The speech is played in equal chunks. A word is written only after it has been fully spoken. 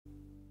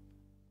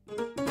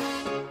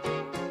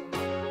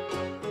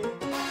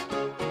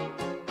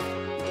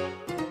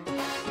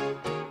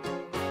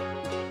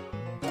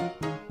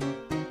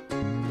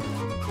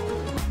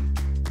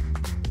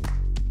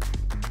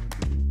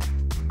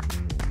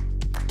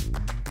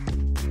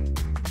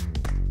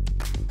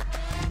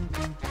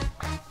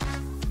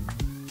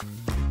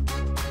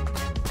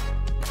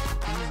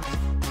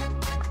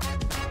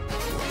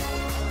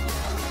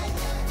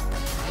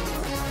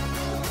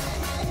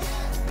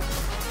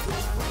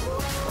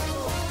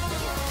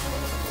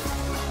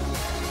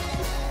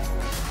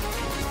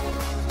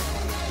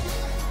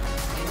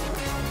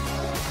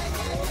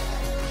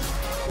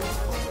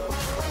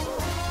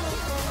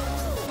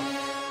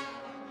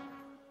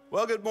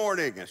Well, good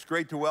morning. It's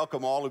great to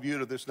welcome all of you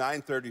to this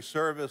 9:30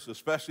 service,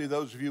 especially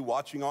those of you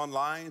watching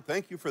online.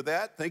 Thank you for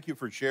that. Thank you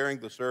for sharing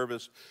the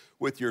service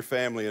with your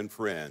family and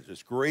friends.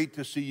 It's great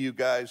to see you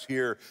guys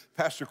here.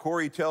 Pastor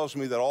Corey tells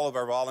me that all of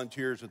our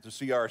volunteers at the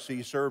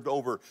CRC served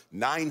over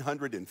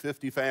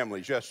 950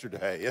 families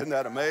yesterday. Isn't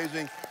that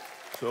amazing?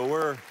 So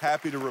we're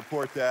happy to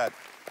report that.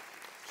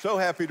 So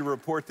happy to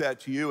report that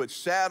to you. It's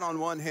sad on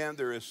one hand,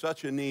 there is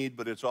such a need,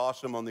 but it's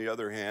awesome on the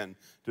other hand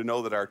to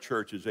know that our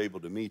church is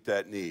able to meet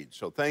that need.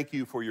 So thank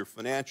you for your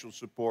financial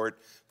support.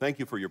 Thank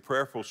you for your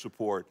prayerful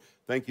support.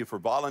 Thank you for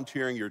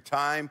volunteering your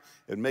time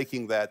and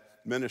making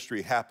that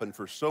ministry happen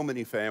for so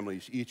many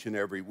families each and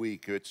every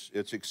week.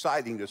 It's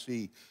exciting to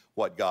see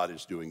what God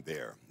is doing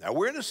there. Now,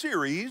 we're in a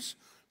series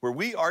where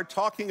we are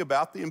talking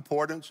about the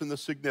importance and the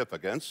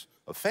significance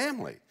of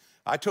family.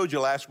 I told you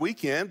last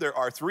weekend there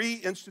are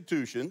 3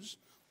 institutions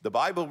the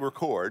Bible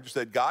records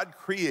that God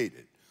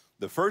created.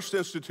 The first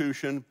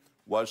institution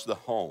was the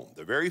home.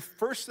 The very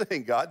first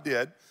thing God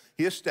did,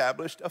 he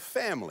established a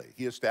family.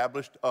 He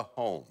established a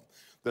home.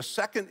 The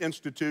second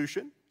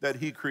institution that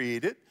he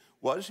created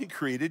was he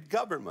created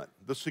government,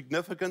 the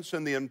significance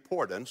and the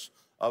importance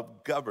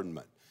of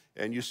government.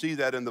 And you see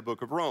that in the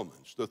book of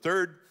Romans. The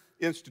third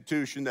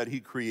institution that he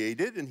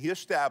created and he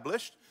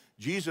established,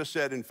 Jesus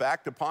said, in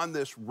fact, upon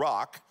this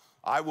rock,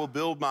 I will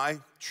build my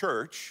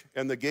church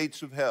and the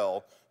gates of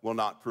hell will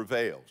not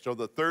prevail. So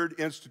the third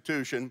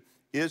institution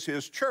is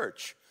his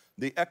church,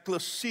 the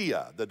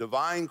ecclesia, the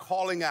divine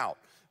calling out,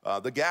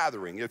 the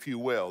gathering, if you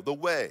will, the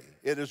way.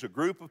 It is a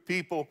group of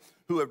people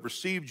who have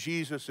received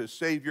Jesus as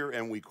Savior,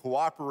 and we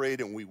cooperate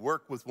and we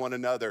work with one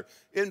another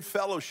in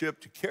fellowship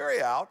to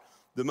carry out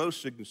the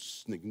most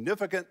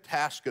significant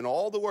task in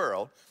all the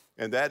world,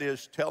 and that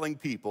is telling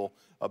people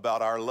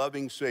about our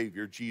loving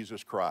Savior,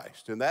 Jesus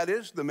Christ. And that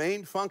is the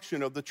main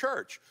function of the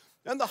church.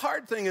 And the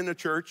hard thing in the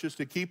church is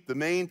to keep the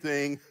main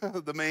thing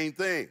the main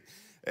thing.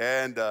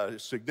 And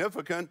it's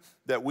significant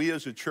that we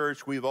as a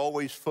church, we've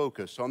always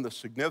focused on the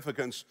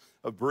significance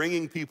of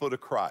bringing people to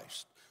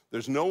Christ.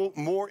 There's no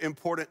more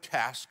important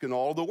task in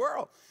all the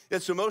world.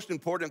 It's the most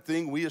important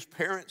thing we as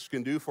parents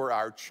can do for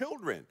our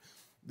children.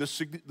 The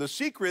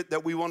secret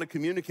that we want to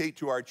communicate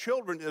to our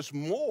children is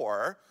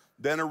more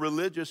than a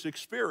religious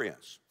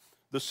experience.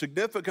 The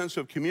significance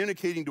of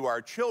communicating to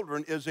our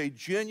children is a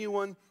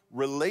genuine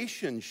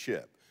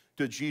relationship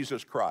to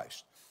Jesus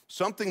Christ,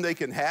 something they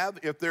can have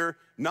if they're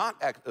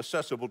not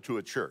accessible to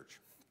a church,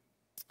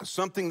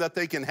 something that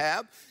they can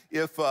have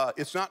if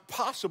it's not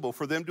possible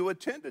for them to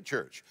attend a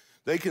church.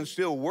 They can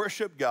still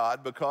worship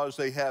God because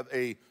they have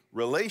a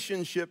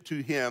relationship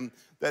to Him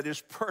that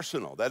is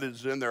personal, that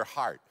is in their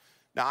heart.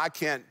 Now, I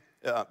can't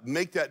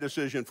make that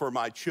decision for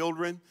my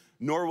children,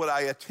 nor would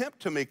I attempt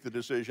to make the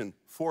decision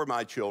for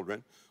my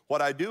children.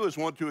 What I do is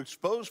want to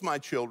expose my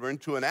children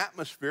to an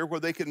atmosphere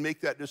where they can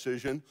make that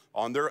decision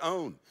on their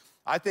own.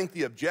 I think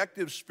the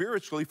objective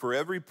spiritually for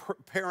every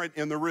parent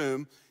in the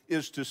room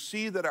is to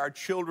see that our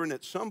children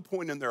at some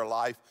point in their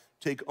life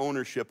take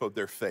ownership of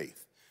their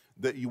faith.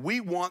 That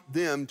we want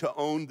them to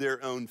own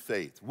their own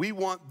faith. We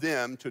want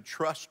them to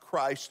trust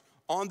Christ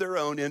on their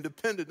own,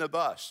 independent of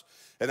us.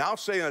 And I'll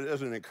say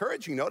as an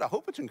encouraging note, I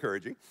hope it's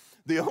encouraging,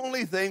 the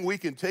only thing we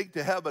can take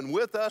to heaven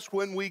with us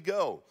when we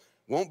go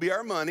won't be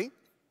our money.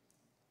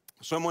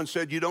 Someone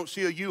said you don't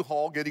see a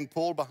U-Haul getting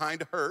pulled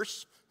behind a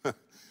hearse.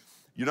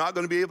 You're not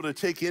going to be able to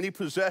take any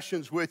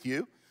possessions with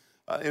you.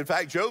 In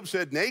fact, Job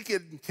said,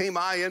 naked came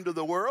I into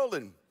the world,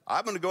 and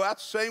I'm going to go out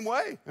the same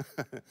way.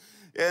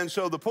 And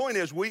so the point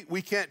is,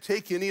 we can't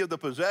take any of the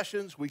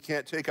possessions. We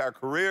can't take our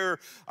career,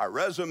 our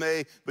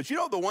resume. But you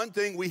know, the one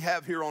thing we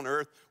have here on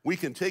earth we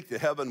can take to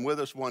heaven with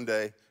us one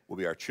day will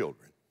be our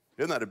children.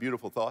 Isn't that a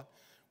beautiful thought?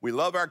 We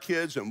love our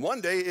kids, and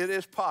one day it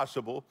is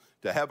possible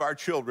to have our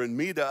children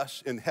meet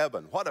us in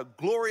heaven. What a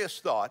glorious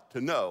thought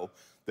to know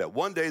that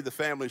one day the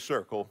family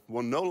circle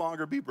will no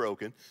longer be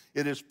broken.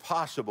 It is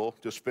possible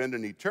to spend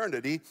an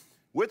eternity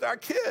with our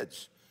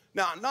kids.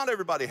 Now, not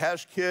everybody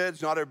has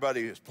kids. Not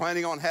everybody is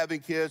planning on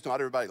having kids. Not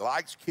everybody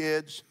likes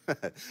kids.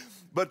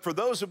 But for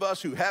those of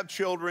us who have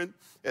children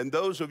and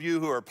those of you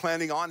who are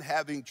planning on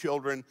having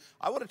children,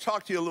 I want to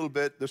talk to you a little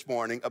bit this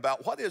morning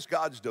about what is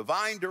God's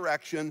divine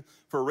direction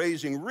for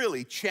raising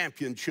really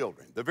champion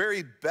children, the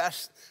very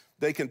best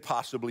they can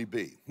possibly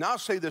be. Now, I'll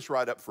say this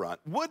right up front.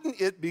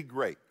 Wouldn't it be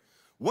great?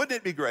 Wouldn't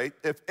it be great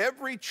if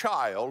every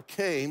child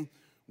came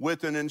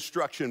with an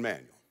instruction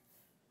manual?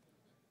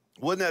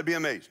 Wouldn't that be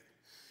amazing?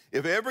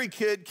 If every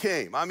kid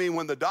came, I mean,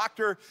 when the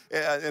doctor,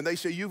 and they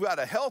say, you've got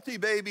a healthy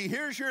baby,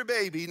 here's your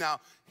baby. Now,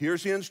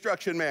 here's the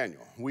instruction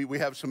manual. We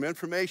have some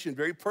information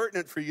very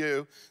pertinent for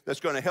you that's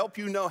going to help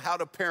you know how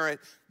to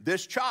parent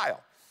this child.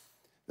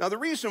 Now, the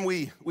reason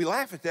we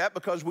laugh at that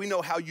because we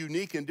know how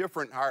unique and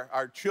different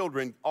our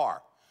children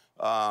are.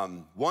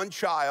 One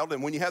child,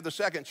 and when you have the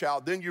second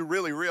child, then you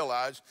really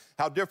realize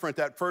how different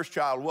that first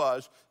child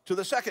was to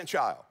the second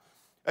child.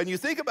 And you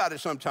think about it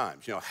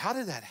sometimes, you know, how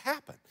did that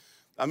happen?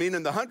 I mean,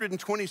 in the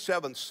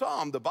 127th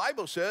Psalm, the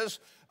Bible says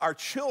our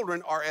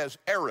children are as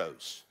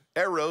arrows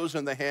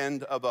in the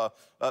hand of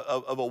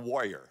a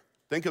warrior.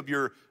 Think of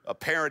your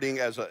parenting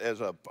as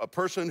a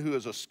person who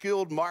is a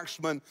skilled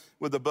marksman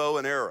with a bow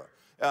and arrow.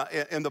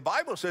 And the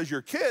Bible says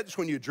your kids,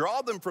 when you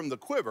draw them from the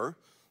quiver,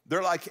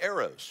 they're like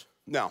arrows.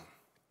 Now,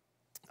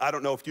 I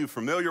don't know if you're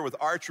familiar with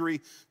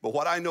archery, but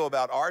what I know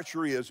about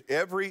archery is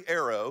every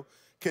arrow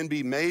can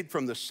be made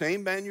from the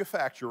same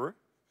manufacturer.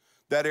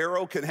 That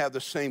arrow can have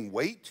the same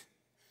weight.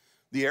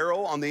 The arrow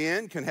on the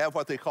end can have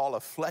what they call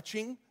a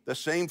fletching, the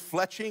same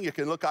fletching. It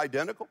can look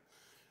identical.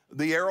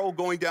 The arrow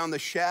going down the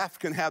shaft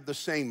can have the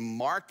same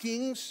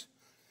markings.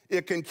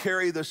 It can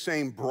carry the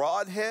same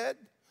broadhead.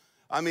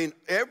 I mean,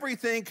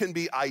 everything can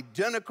be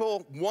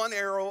identical, one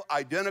arrow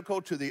identical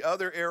to the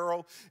other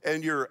arrow,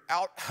 and you're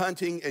out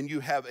hunting and you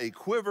have a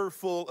quiver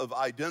full of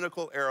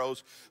identical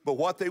arrows. But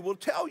what they will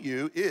tell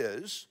you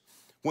is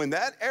when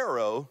that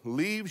arrow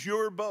leaves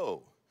your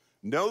bow,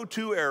 no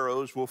two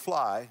arrows will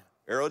fly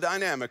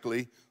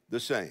aerodynamically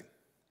the same.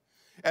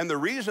 And the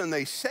reason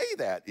they say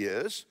that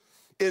is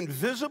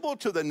invisible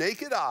to the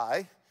naked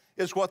eye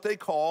is what they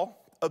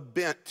call a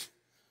bent,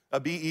 a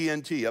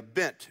B-E-N-T, a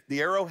bent.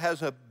 The arrow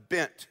has a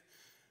bent.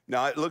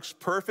 Now, it looks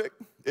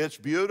perfect. It's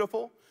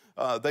beautiful.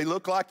 They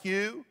look like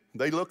you.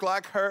 They look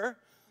like her.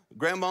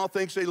 Grandma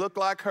thinks they look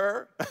like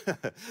her.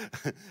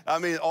 I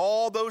mean,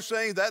 all those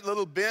things, that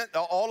little bent,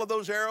 all of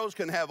those arrows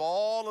can have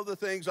all of the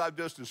things I've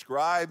just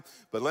described.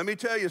 But let me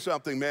tell you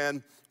something,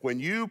 man. When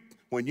you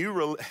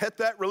hit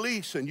that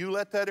release and you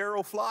let that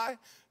arrow fly,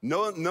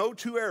 no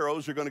two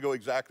arrows are going to go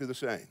exactly the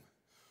same.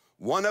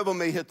 One of them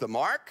may hit the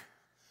mark.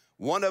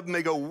 One of them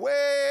may go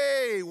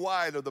way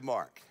wide of the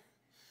mark.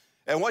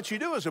 And what you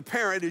do as a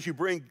parent is you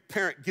bring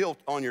parent guilt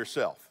on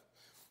yourself.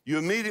 You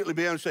immediately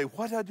begin to say,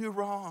 what did I do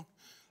wrong?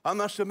 I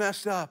must have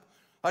messed up.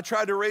 I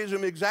tried to raise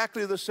them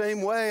exactly the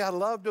same way. I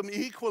loved them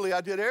equally.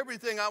 I did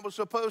everything I was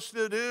supposed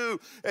to do.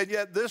 And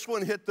yet this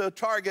one hit the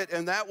target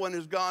and that one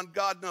is gone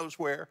God knows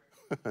where.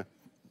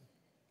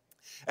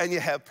 And you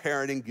have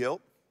parenting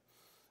guilt.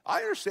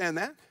 I understand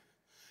that.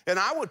 And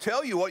I will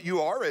tell you what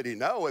you already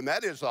know, and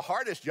that is the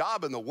hardest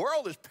job in the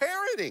world is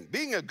parenting,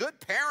 being a good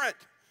parent.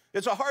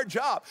 It's a hard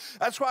job.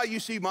 That's why you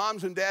see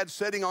moms and dads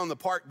sitting on the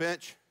park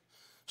bench,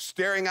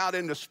 staring out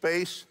into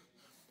space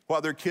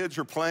while their kids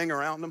are playing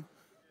around them.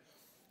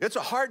 It's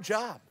a hard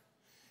job.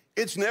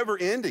 It's never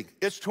ending.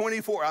 It's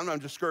 24. I'm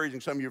not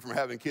discouraging some of you from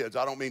having kids.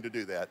 I don't mean to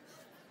do that.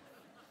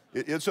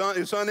 It's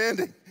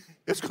unending.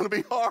 It's going to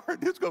be hard.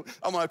 I'm going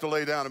to have to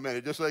lay down a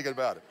minute just thinking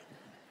about it.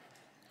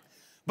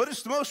 But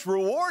it's the most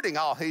rewarding,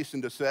 I'll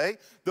hasten to say,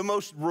 the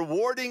most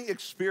rewarding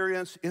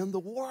experience in the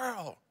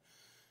world.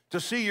 To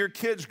see your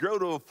kids grow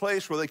to a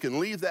place where they can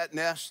leave that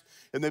nest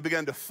and they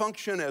begin to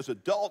function as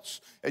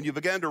adults and you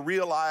begin to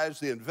realize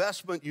the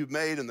investment you've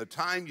made and the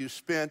time you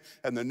spent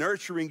and the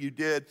nurturing you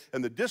did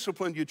and the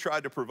discipline you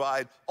tried to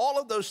provide, all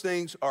of those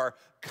things are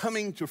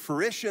coming to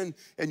fruition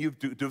and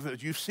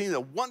you've seen a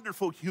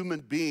wonderful human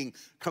being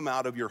come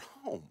out of your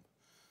home.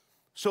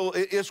 So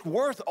it's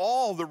worth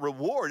all the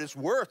reward. It's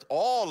worth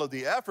all of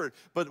the effort.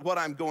 But what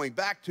I'm going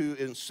back to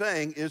in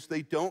saying is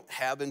they don't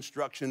have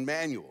instruction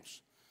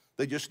manuals.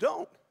 They just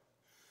don't.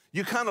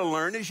 You kind of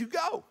learn as you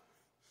go.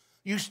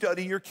 You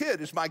study your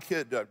kid. Is my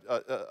kid an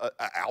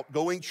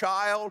outgoing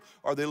child?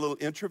 Are they a little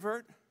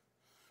introvert?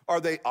 Are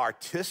they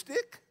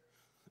artistic?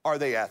 Are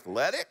they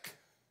athletic?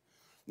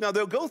 Now,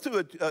 they'll go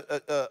through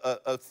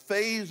a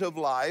phase of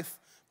life.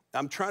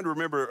 I'm trying to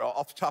remember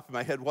off the top of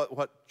my head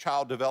what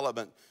child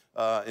development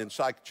and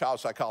child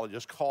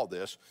psychologists call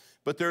this.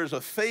 But there's a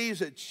phase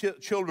that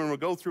children will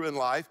go through in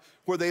life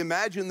where they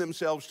imagine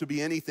themselves to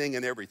be anything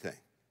and everything.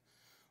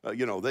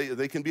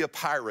 They can be a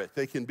pirate.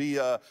 They can be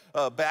a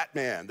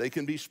Batman. They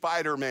can be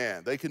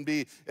Spider-Man. They can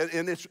be,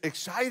 and it's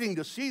exciting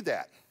to see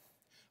that.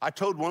 I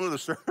told one of the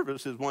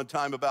services one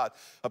time about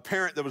a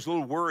parent that was a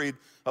little worried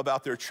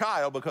about their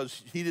child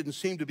because he didn't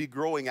seem to be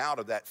growing out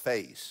of that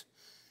phase.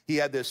 He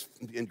had this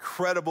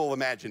incredible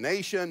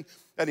imagination,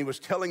 and he was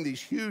telling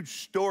these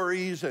huge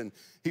stories, and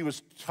he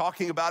was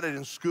talking about it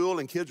in school,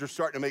 and kids are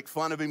starting to make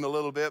fun of him a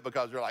little bit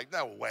because they're like,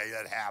 no way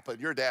that happened.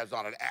 Your dad's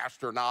not an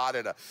astronaut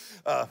and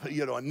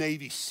a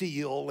Navy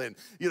SEAL. And,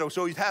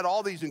 so he's had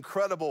all these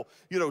incredible,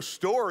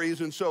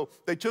 stories. And so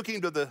they took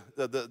him to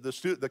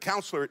the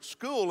counselor at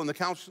school, and the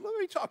counselor, let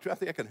me talk to you. I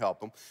think I can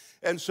help him.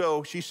 And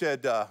so she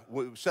said,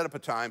 we set up a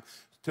time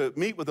to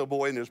meet with the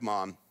boy and his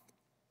mom.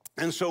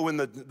 And so when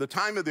the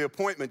time of the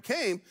appointment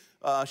came,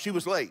 she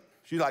was late.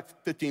 She's like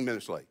 15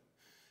 minutes late.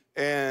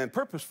 And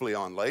purposefully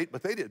on late,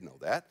 but they didn't know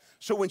that.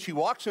 So when she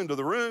walks into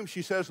the room,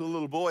 she says to the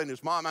little boy and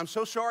his mom, I'm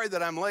so sorry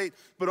that I'm late,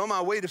 but on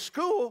my way to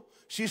school,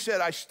 she said,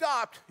 I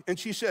stopped, and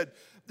she said,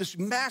 this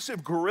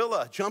massive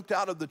gorilla jumped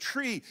out of the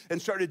tree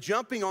and started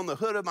jumping on the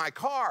hood of my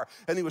car,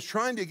 and he was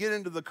trying to get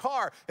into the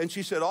car, and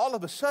she said, all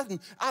of a sudden,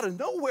 out of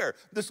nowhere,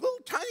 this little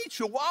tiny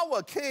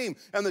chihuahua came,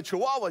 and the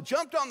chihuahua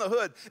jumped on the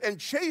hood and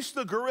chased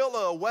the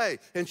gorilla away.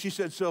 And she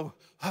said, so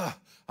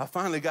I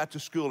finally got to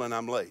school, and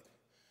I'm late.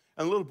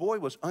 And the little boy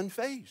was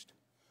unfazed.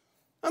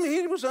 I mean,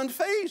 he was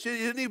unfazed. He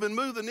didn't even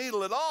move the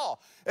needle at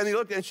all. And he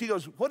looked, and she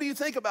goes, what do you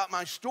think about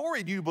my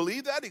story? Do you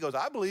believe that? He goes,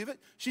 I believe it.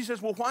 She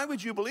says, well, why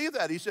would you believe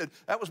that? He said,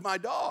 that was my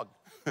dog.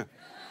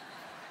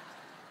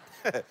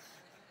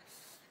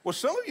 Well,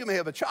 some of you may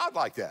have a child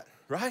like that,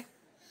 right?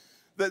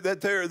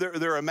 That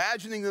they're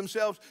imagining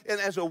themselves. And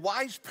as a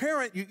wise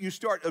parent, you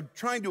start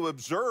trying to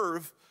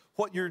observe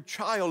what your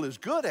child is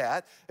good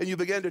at, and you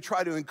begin to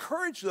try to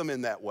encourage them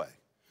in that way.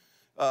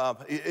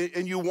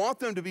 And you want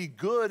them to be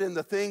good in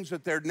the things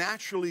that they're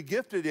naturally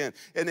gifted in.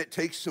 And it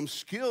takes some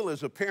skill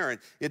as a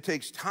parent. It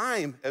takes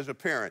time as a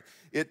parent.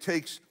 It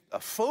takes a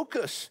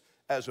focus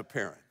as a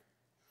parent.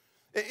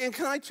 And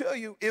can I tell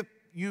you, if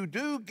you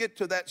do get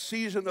to that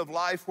season of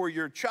life where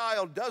your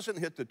child doesn't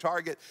hit the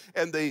target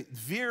and they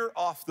veer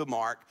off the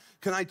mark,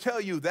 can I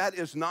tell you that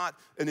is not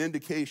an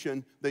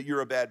indication that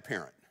you're a bad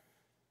parent?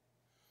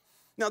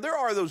 Now, there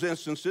are those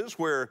instances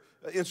where,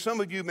 and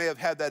some of you may have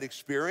had that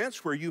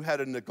experience where you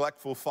had a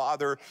neglectful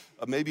father,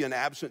 maybe an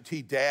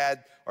absentee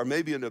dad, or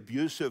maybe an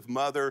abusive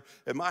mother,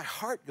 and my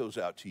heart goes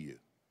out to you.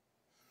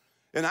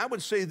 And I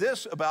would say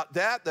this about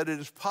that it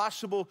is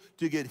possible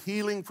to get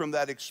healing from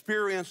that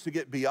experience, to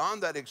get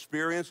beyond that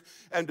experience,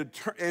 and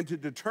to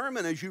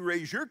determine as you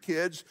raise your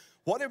kids,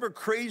 whatever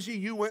crazy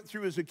you went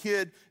through as a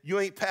kid, you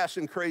ain't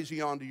passing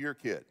crazy on to your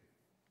kid.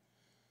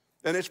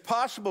 And it's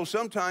possible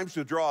sometimes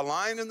to draw a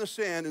line in the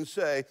sand and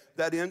say,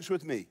 that ends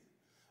with me.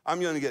 I'm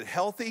going to get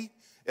healthy,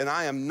 and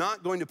I am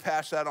not going to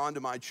pass that on to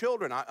my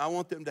children. I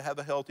want them to have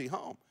a healthy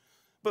home.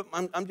 But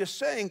I'm just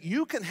saying,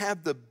 you can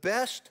have the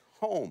best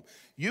home.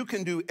 You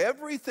can do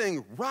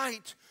everything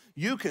right.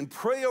 You can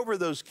pray over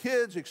those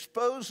kids,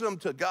 expose them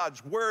to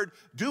God's word,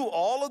 do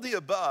all of the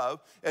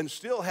above, and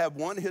still have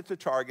one hit the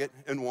target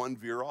and one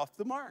veer off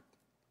the mark.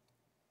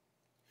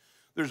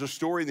 There's a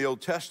story in the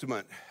Old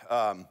Testament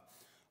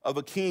of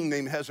a king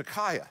named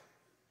Hezekiah.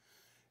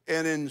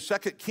 And in 2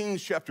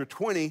 Kings chapter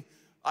 20,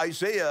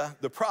 Isaiah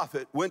the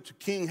prophet went to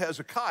King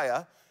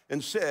Hezekiah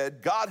and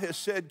said, God has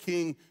said,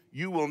 King,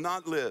 you will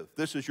not live.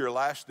 This is your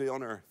last day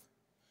on earth.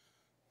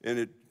 And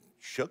it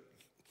shook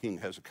King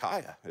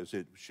Hezekiah, as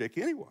it would shake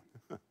anyone.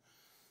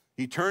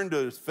 He turned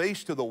his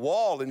face to the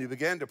wall and he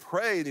began to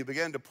pray and he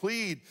began to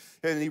plead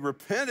and he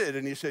repented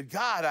and he said,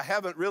 God, I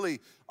haven't really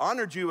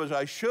honored you as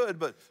I should,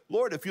 but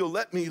Lord, if you'll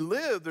let me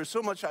live, there's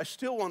so much I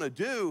still want to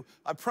do.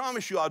 I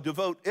promise you I'll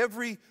devote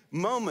every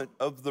moment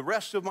of the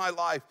rest of my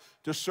life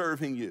to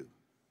serving you.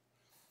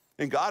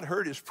 And God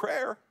heard his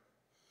prayer.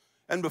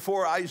 And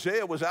before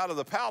Isaiah was out of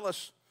the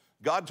palace,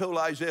 God told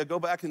Isaiah, go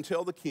back and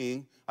tell the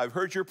king, I've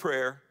heard your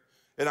prayer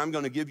and I'm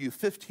going to give you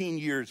 15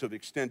 years of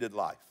extended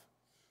life.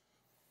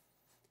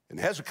 And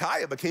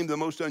Hezekiah became the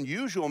most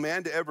unusual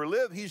man to ever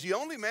live. He's the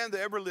only man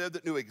that ever lived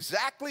that knew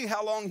exactly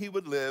how long he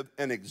would live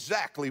and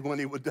exactly when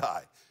he would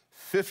die.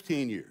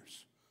 15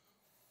 years.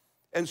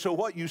 And so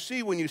what you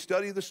see when you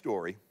study the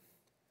story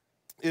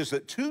is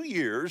that 2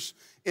 years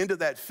into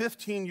that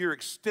 15-year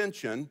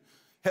extension,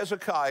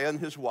 Hezekiah and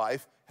his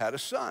wife had a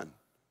son.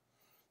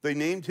 They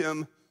named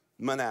him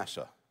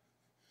Manasseh.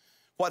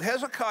 What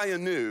Hezekiah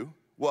knew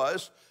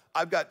was,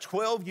 I've got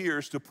 12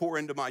 years to pour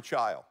into my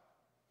child.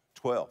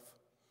 12.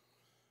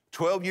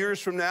 12 years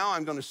from now,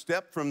 I'm going to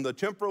step from the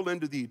temporal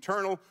into the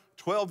eternal.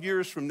 12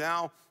 years from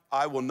now,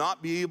 I will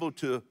not be able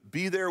to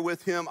be there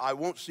with him. I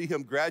won't see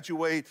him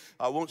graduate.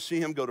 I won't see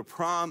him go to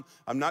prom.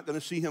 I'm not going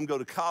to see him go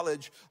to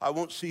college. I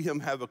won't see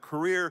him have a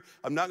career.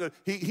 I'm not going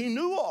to. He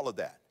knew all of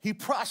that. He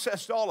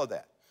processed all of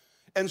that.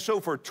 And so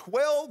for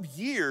 12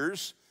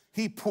 years,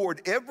 he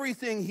poured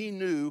everything he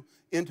knew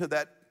into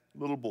that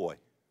little boy.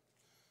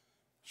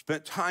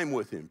 Spent time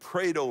with him,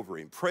 prayed over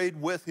him,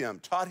 prayed with him,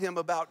 taught him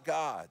about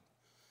God.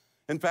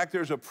 In fact,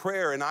 there's a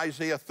prayer in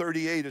Isaiah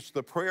 38. It's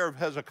the prayer of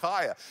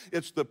Hezekiah.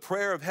 It's the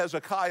prayer of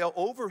Hezekiah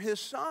over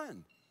his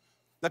son.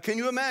 Now, can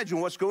you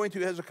imagine what's going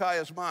through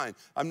Hezekiah's mind?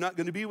 I'm not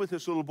going to be with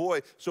this little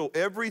boy, so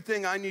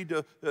everything I need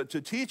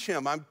to teach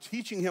him, I'm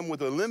teaching him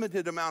with a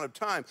limited amount of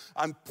time.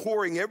 I'm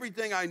pouring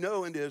everything I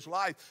know into his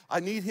life. I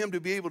need him to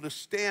be able to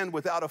stand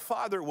without a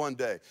father one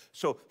day.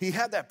 So he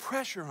had that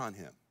pressure on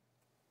him.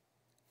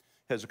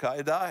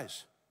 Hezekiah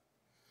dies.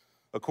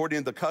 According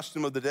to the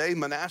custom of the day,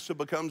 Manasseh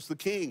becomes the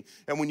king.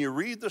 And when you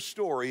read the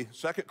story,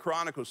 2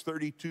 Chronicles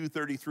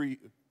 32:33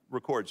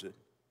 records it.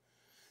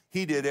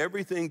 He did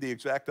everything the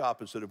exact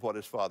opposite of what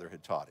his father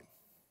had taught him.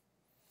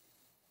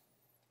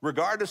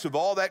 Regardless of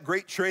all that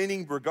great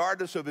training,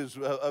 regardless of his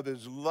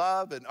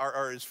love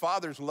or his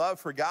father's love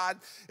for God,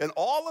 and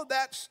all of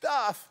that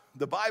stuff,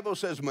 the Bible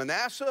says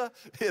Manasseh,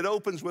 it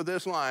opens with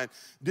this line,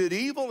 did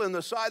evil in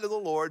the sight of the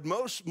Lord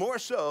more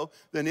so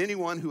than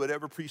anyone who had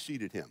ever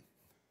preceded him.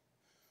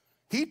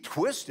 He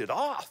twisted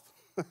off.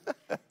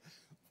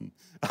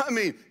 I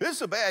mean, this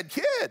is a bad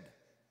kid.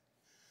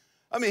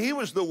 I mean, he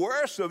was the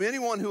worst of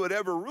anyone who had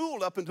ever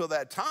ruled up until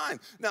that time.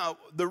 Now,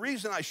 the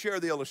reason I share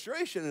the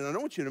illustration, and I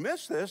don't want you to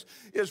miss this,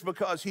 is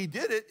because he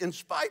did it in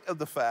spite of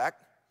the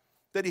fact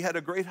that he had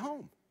a great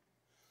home.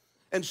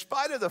 In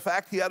spite of the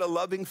fact he had a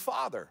loving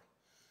father.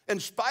 In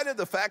spite of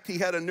the fact he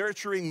had a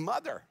nurturing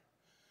mother.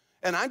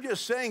 And I'm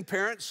just saying,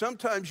 parents,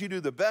 sometimes you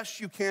do the best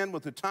you can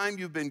with the time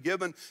you've been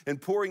given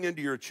and pouring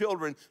into your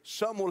children.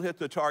 Some will hit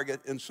the target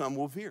and some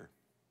will veer.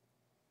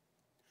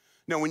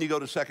 Now, when you go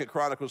to 2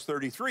 Chronicles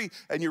 33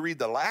 and you read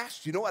the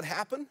last, you know what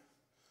happened?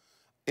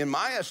 In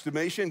my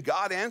estimation,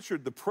 God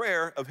answered the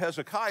prayer of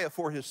Hezekiah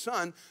for his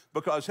son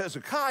because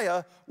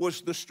Hezekiah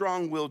was the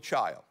strong-willed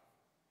child.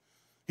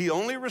 He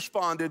only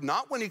responded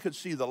not when he could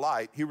see the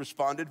light, he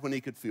responded when he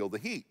could feel the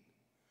heat.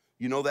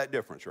 You know that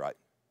difference, right?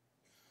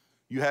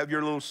 You have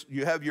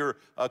your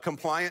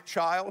compliant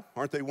child,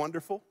 aren't they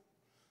wonderful?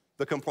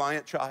 The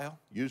compliant child,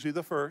 usually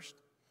the first.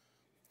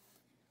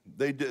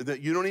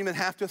 You don't even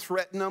have to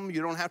threaten them.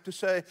 You don't have to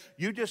say,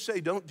 you just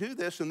say, don't do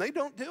this, and they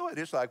don't do it.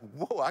 It's like,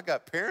 whoa, I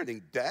got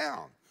parenting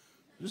down.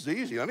 This is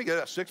easy. Let me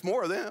get 6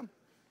 more of them.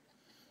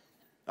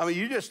 I mean,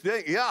 you just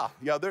think, yeah,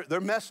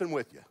 they're messing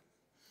with you.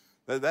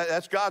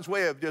 That's God's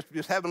way of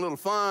just having a little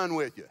fun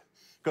with you.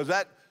 Because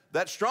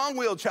that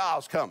strong-willed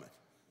child's coming.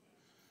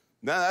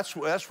 Now,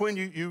 that's when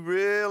you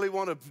really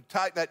want to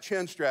tighten that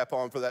chin strap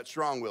on for that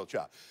strong-willed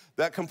child.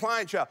 That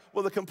compliant child.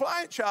 Well, the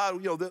compliant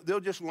child,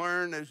 they'll just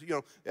learn as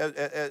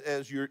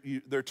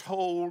they're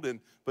told.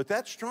 But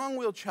that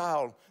strong-willed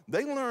child,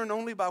 they learn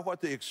only by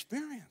what they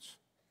experience.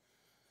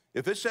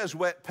 If it says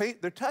wet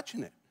paint, they're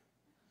touching it.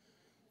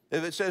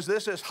 If it says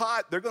this is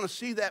hot, they're going to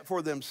see that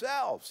for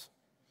themselves.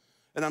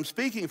 And I'm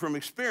speaking from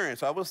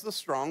experience. I was the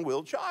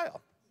strong-willed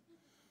child.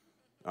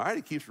 All right,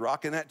 he keeps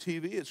rocking that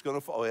TV. It's going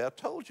to fall. Yeah, I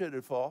told you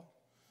it'd fall,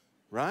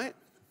 right?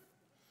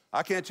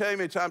 I can't tell you how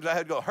many times I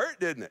had to go, hurt,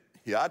 didn't it?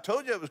 Yeah, I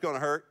told you it was going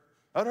to hurt.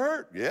 It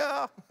hurt,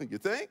 yeah, you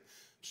think?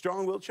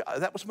 Strong-willed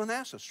child. That was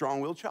Manasseh,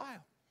 strong-willed child.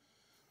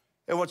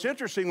 And what's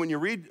interesting, when you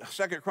read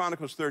 2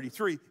 Chronicles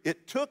 33,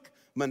 it took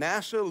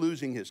Manasseh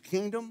losing his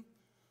kingdom,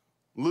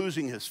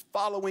 losing his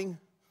following,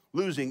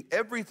 losing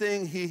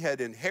everything he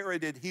had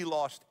inherited. He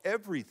lost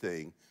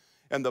everything.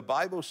 And the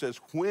Bible says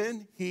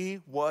when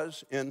he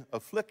was in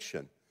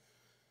affliction,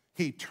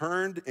 he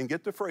turned, and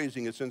get the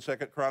phrasing, it's in 2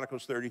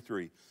 Chronicles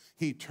 33,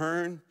 he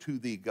turned to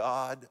the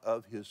God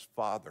of his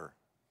father.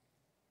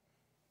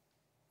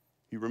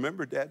 He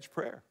remembered Dad's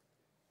prayer.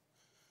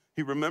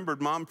 He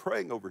remembered Mom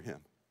praying over him.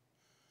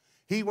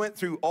 He went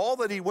through all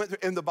that he went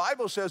through, and the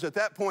Bible says at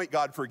that point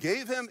God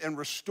forgave him and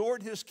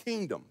restored his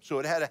kingdom, so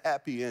it had a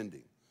happy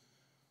ending.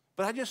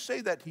 But I just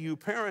say that to you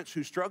parents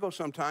who struggle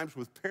sometimes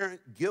with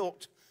parent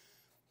guilt.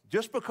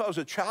 Just because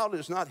a child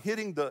is not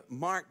hitting the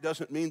mark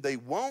doesn't mean they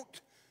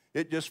won't.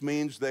 It just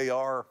means they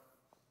are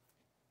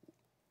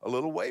a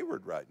little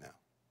wayward right now.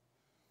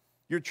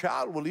 Your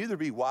child will either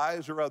be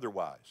wise or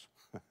otherwise.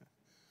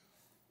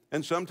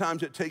 And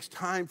sometimes it takes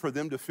time for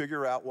them to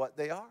figure out what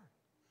they are.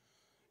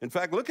 In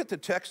fact, look at the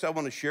text I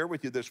want to share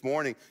with you this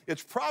morning.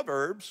 It's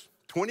Proverbs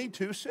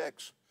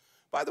 22:6.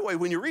 By the way,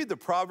 when you read the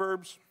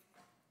Proverbs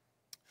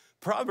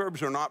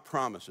are not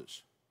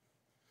promises.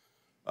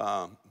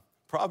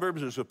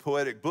 Proverbs is a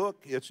poetic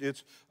book.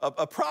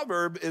 A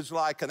proverb is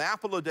like an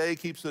apple a day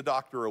keeps the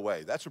doctor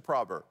away. That's a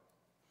proverb.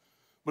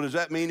 But does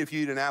that mean if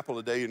you eat an apple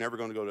a day, you're never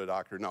going to go to the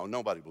doctor? No,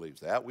 nobody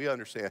believes that. We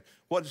understand.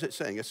 What is it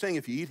saying? It's saying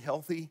if you eat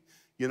healthy,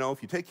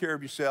 if you take care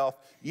of yourself,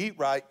 you eat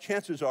right,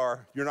 chances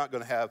are you're not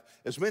going to have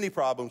as many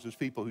problems as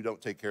people who don't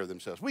take care of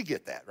themselves. We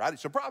get that, right?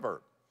 It's a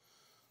proverb.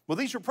 Well,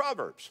 these are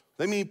proverbs.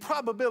 They mean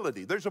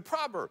probability. There's a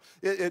proverb.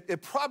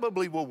 It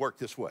probably will work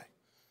this way.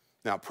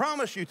 Now, a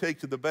promise you take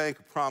to the bank,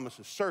 a promise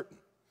is certain.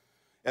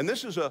 And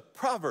this is a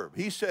proverb.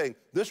 He's saying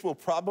this will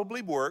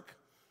probably work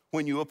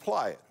when you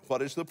apply it.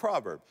 What is the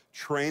proverb?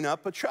 Train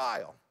up a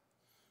child.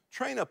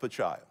 Train up a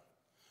child.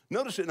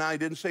 Notice it now, I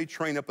didn't say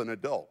train up an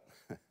adult.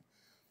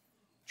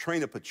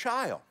 Train up a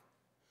child.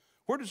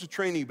 Where does the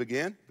training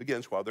begin? It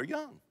begins while they're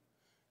young.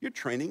 You're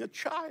training a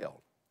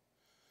child.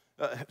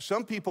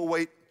 Some people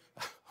wait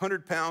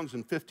 100 pounds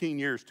and 15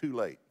 years too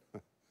late.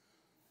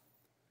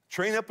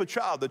 Train up a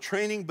child. The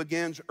training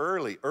begins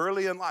early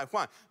in life.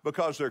 Why?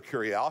 Because their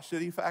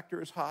curiosity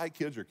factor is high.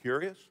 Kids are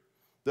curious.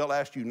 They'll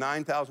ask you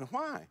 9,000,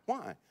 why?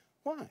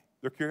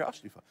 Their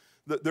curiosity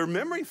factor. Their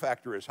memory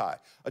factor is high.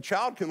 A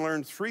child can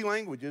learn 3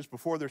 languages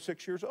before they're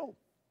 6 years old.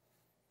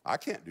 I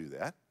can't do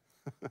that.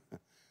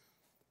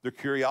 Their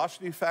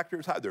curiosity factor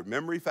is high. Their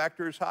memory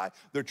factor is high.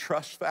 Their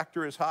trust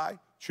factor is high.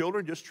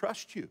 Children just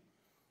trust you.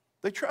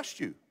 They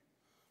trust you.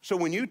 So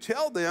when you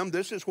tell them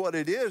this is what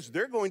it is,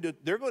 they're going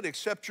to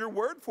accept your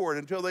word for it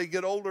until they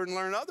get older and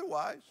learn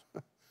otherwise.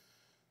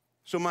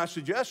 So my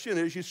suggestion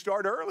is you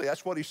start early.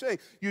 That's what he's saying.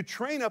 You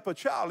train up a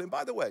child. And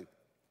by the way,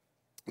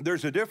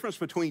 there's a difference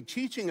between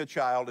teaching a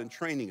child and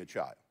training a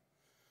child.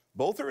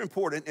 Both are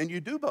important, and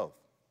you do both.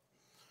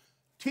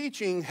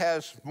 Teaching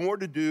has more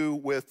to do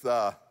with,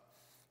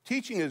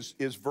 teaching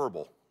is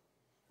verbal.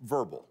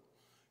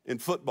 In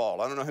football,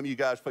 I don't know how many of you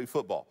guys play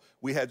football.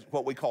 We had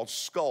what we called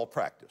skull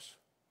practice.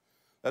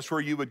 That's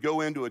where you would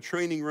go into a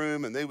training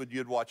room and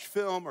you'd watch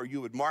film, or you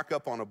would mark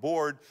up on a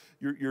board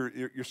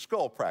your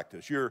skull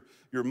practice, your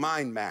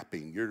mind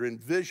mapping, you're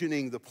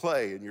envisioning the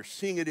play and you're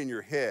seeing it in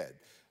your head.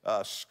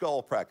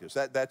 Skull practice,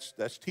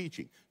 that's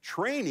teaching.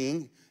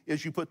 Training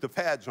is you put the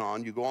pads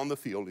on, you go on the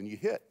field and you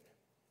hit.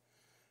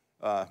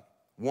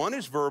 One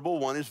is verbal,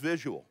 one is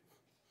visual.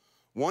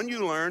 One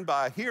you learn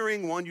by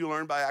hearing, one you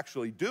learn by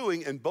actually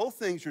doing, and both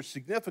things are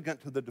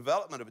significant to the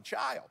development of a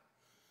child.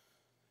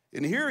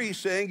 And here he's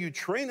saying you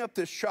train up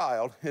this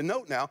child, and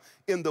note now,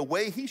 in the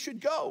way he should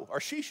go or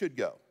she should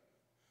go.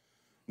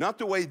 not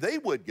the way they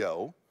would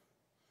go,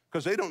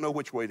 because they don't know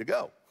which way to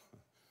go.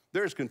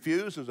 They're as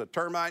confused as a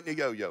termite in a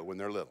yo-yo when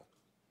they're little.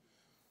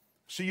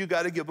 So you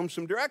got to give them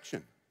some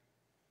direction.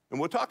 And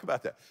we'll talk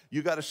about that.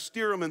 You got to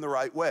steer them in the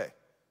right way.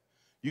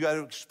 You got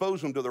to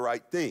expose them to the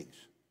right things.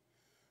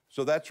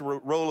 So that's the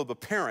role of a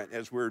parent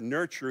as we're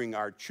nurturing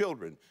our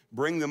children.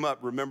 Bring them up,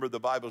 remember the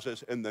Bible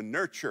says, in the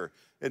nurture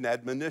and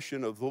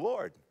admonition of the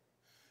Lord.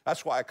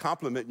 That's why I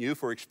compliment you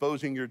for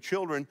exposing your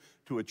children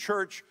to a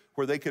church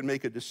where they can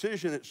make a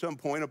decision at some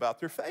point about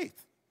their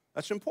faith.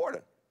 That's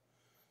important.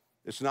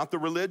 It's not the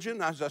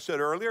religion, as I said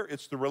earlier,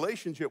 it's the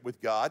relationship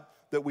with God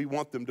that we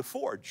want them to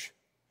forge.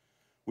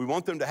 We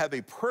want them to have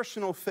a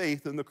personal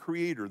faith in the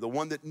Creator, the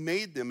one that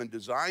made them and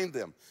designed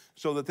them,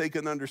 so that they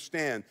can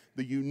understand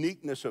the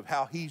uniqueness of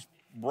how He's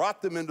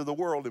brought them into the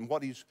world and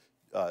what He's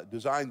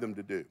designed them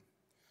to do.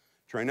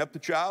 Train up the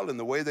child in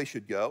the way they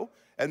should go,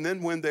 and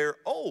then when they're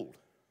old,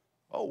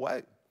 oh,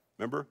 wait,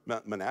 remember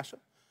Manasseh?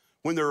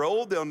 When they're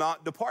old, they'll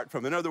not depart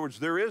from it. In other words,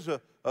 there is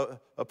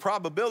a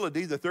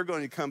probability that they're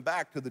going to come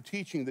back to the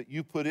teaching that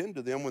you put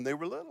into them when they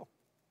were little.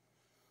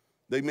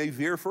 They may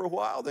veer for a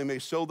while. They may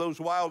sow those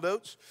wild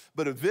oats.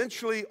 But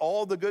eventually,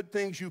 all the good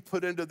things you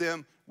put into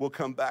them will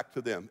come back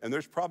to them. And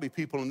there's probably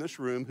people in this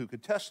room who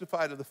could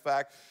testify to the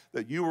fact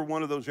that you were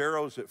one of those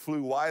arrows that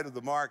flew wide of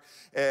the mark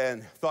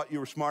and thought you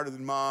were smarter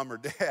than mom or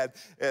dad.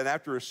 And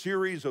after a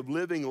series of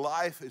living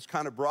life, it's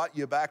kind of brought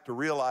you back to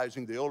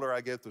realizing the older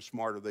I get, the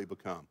smarter they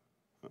become.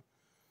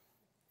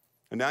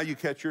 And now you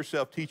catch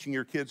yourself teaching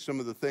your kids some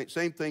of the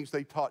same things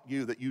they taught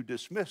you that you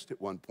dismissed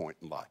at one point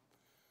in life.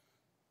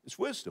 It's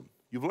wisdom.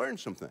 You've learned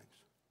some things.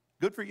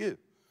 Good for you.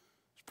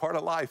 It's part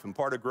of life and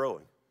part of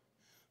growing.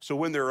 So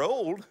when they're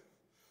old,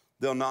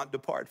 they'll not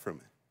depart from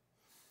it.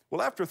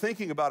 Well, after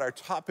thinking about our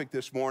topic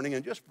this morning,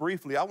 and just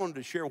briefly, I wanted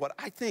to share what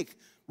I think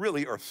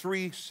really are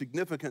three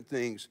significant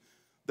things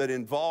that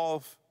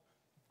involve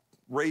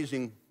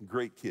raising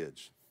great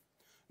kids.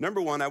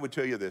 Number one, I would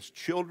tell you this: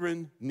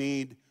 children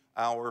need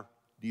our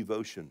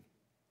devotion.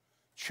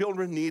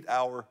 Children need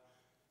our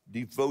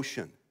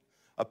devotion.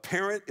 A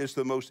parent is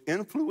the most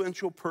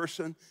influential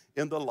person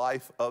in the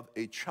life of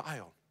a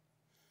child.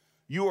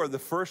 You are the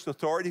first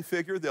authority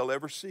figure they'll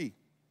ever see.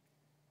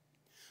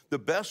 The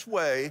best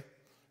way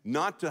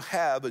not to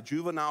have a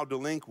juvenile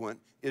delinquent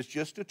is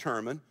just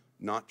determine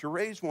not to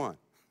raise one.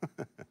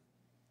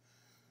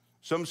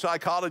 Some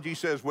psychology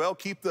says, well,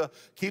 keep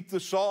the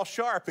saw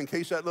sharp in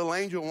case that little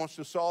angel wants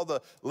to saw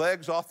the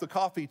legs off the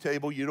coffee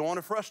table. You don't want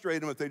to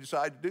frustrate them if they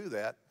decide to do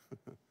that.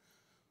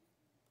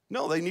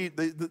 No, they need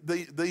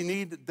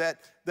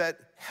that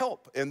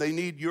help, and they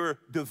need your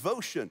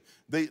devotion.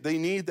 They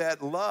need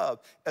that love.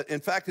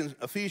 In fact, in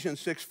Ephesians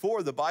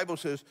 6:4, the Bible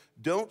says,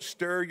 don't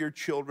stir your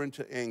children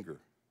to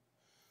anger.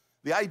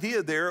 The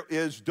idea there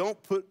is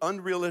don't put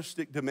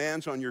unrealistic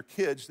demands on your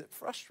kids that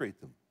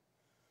frustrate them.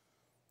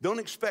 Don't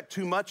expect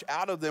too much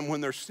out of them when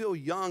they're still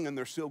young and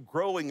they're still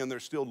growing and they're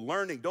still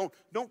learning. Don't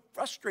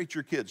frustrate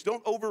your kids.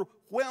 Don't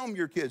overwhelm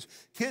your kids.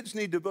 Kids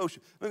need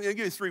devotion. Let me give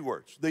you three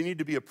words. They need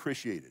to be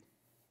appreciated.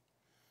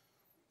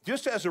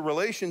 Just as a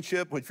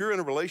relationship, if you're in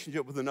a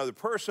relationship with another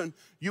person,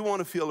 you want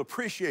to feel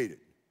appreciated.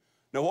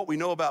 Now, what we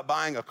know about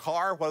buying a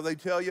car, what do they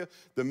tell you?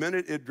 The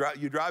minute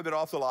you drive it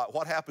off the lot,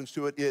 what happens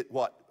to it? It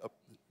what?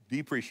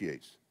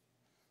 Depreciates.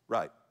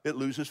 Right. It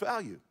loses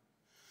value.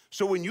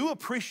 So when you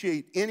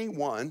appreciate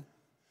anyone,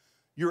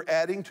 you're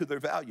adding to their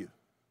value.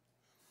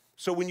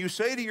 So when you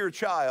say to your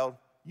child,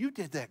 you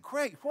did that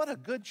great, what a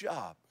good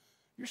job,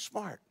 you're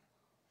smart.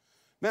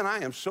 Man,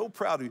 I am so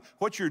proud of you.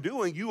 What you're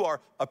doing, you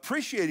are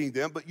appreciating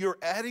them, but you're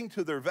adding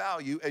to their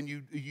value,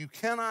 and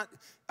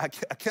I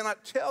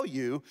cannot tell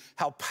you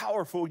how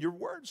powerful your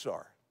words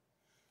are.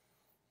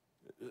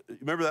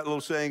 Remember that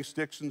little saying,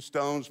 sticks and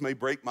stones may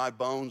break my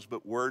bones,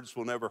 but words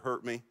will never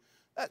hurt me?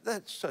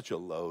 That's such a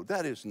load.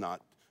 That is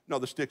not, no,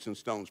 the sticks and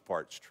stones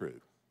part's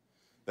true.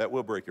 That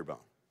will break your bone.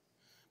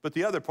 But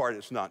the other part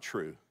is not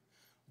true,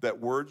 that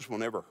words will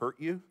never hurt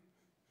you.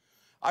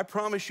 I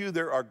promise you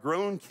there are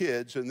grown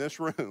kids in this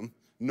room,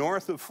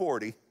 north of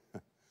 40,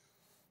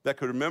 that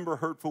could remember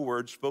hurtful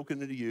words spoken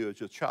to you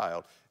as a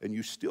child, and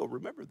you still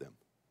remember them.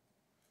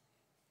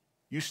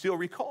 You still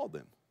recall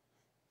them.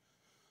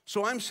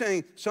 So I'm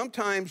saying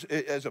sometimes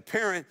as a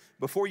parent,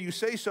 before you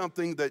say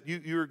something that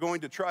you're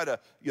going to try to,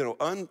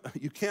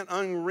 you can't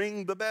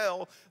unring the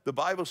bell. The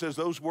Bible says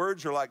those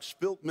words are like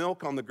spilt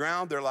milk on the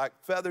ground. They're like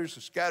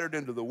feathers scattered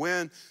into the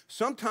wind.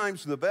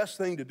 Sometimes the best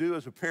thing to do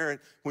as a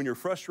parent when you're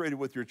frustrated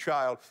with your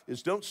child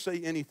is don't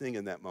say anything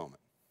in that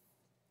moment.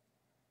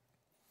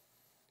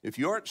 If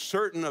you aren't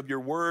certain of your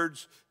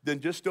words,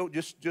 then just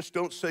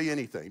don't say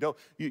anything.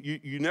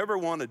 You never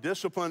want to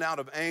discipline out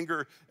of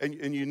anger,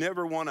 and you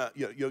never want to,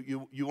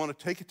 you want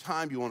to take a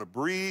time, you want to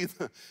breathe,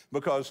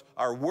 because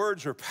our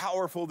words are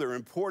powerful, they're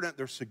important,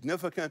 they're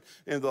significant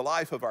in the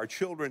life of our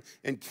children,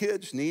 and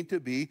kids need to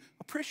be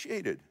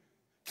appreciated.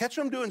 Catch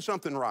them doing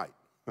something right.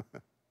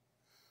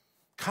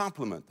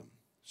 Compliment them.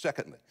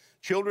 Secondly,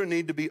 children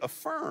need to be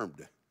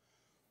affirmed.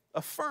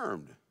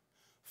 Affirmed.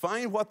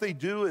 Find what they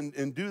do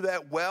and do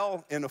that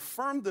well and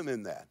affirm them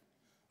in that.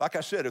 Like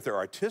I said, if they're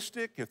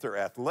artistic, if they're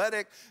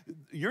athletic,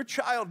 your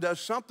child does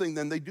something,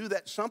 then they do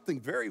that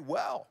something very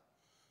well.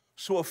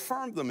 So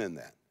affirm them in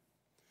that.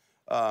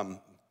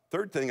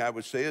 Third thing I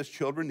would say is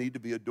children need to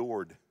be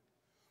adored.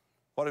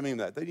 What do I mean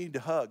by that? They need to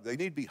hug. They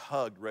need to be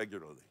hugged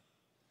regularly.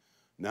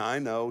 Now, I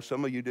know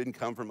some of you didn't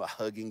come from a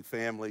hugging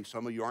family.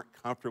 Some of you aren't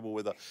comfortable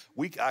with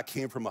I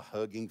came from a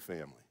hugging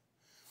family.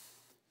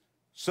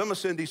 Some of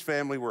Cindy's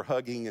family were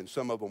hugging and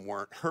some of them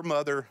weren't. Her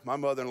mother, my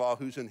mother-in-law,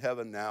 who's in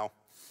heaven now,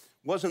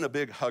 wasn't a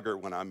big hugger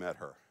when I met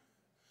her.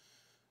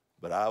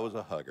 But I was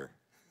a hugger.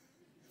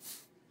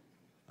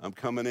 I'm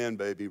coming in,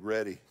 baby,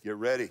 ready. Get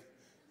ready.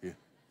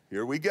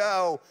 Here we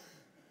go.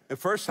 The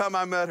first time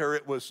I met her,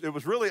 it was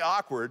really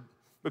awkward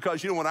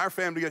because, when our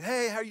family goes,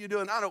 hey, how you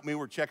doing? I don't mean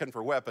we're checking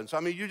for weapons. I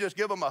mean, you just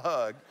give them a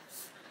hug.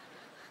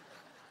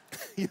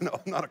 I'm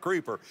not a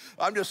creeper.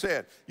 I'm just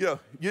saying, you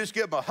just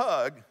give them a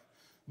hug,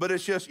 but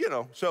it's just,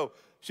 so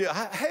she,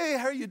 hey,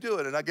 how are you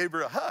doing? And I gave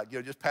her a hug,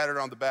 just pat her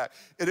on the back.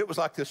 And it was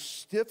like the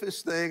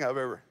stiffest thing I've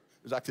ever,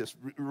 it was like this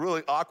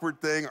really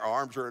awkward thing. Her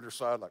arms are at her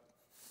side, like,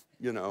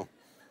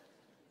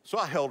 So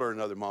I held her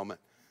another moment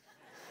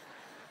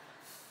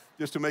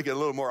just to make it a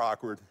little more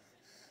awkward.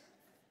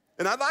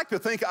 And I'd like to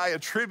think I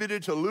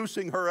attributed to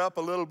loosening her up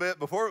a little bit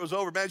before it was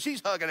over. Man,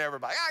 she's hugging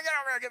everybody. Get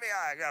over here, give me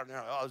a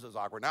hug. Oh, this is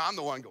awkward. Now I'm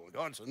the one going,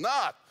 it's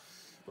enough,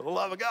 for the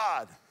love of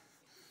God.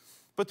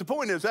 But the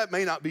point is that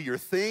may not be your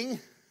thing,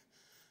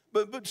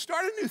 but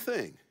start a new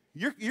thing.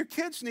 Your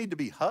kids need to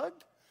be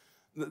hugged.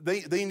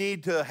 They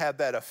need to have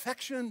that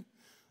affection.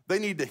 They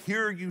need to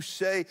hear you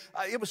say.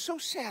 It was so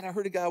sad. I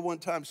heard a guy one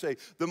time say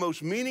the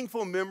most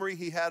meaningful memory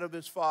he had of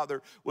his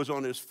father was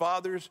on his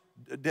father's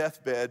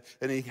deathbed,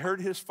 and he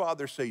heard his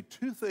father say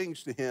two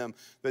things to him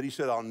that he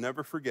said, I'll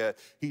never forget.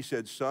 He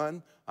said,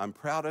 son, I'm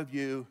proud of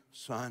you.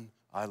 Son,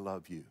 I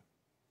love you.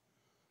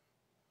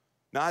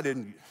 Now, I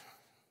didn't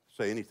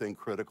say anything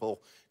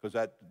critical because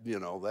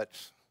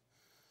that's,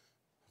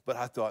 but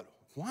I thought,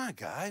 why,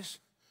 guys?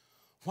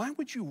 Why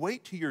would you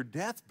wait to your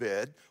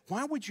deathbed?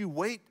 Why would you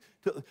wait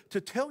to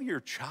tell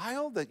your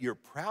child that you're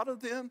proud of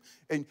them?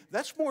 And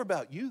that's more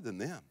about you than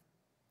them.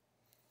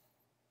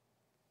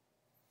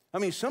 I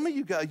mean, some of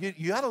you guys,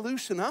 you got to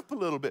loosen up a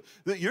little bit.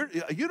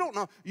 You don't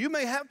know. You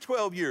may have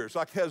 12 years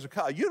like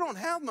Hezekiah. You don't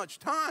have much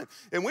time.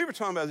 And we were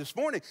talking about this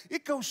morning.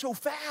 It goes so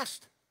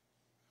fast.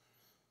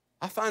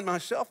 I find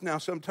myself now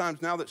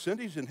sometimes, now that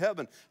Cindy's in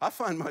heaven, I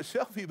find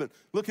myself even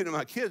looking at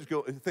my kids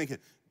thinking,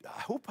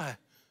 I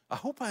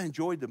hope I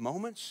enjoyed the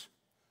moments.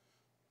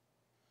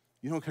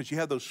 Because you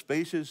have those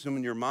spaces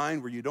in your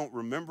mind where you don't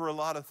remember a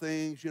lot of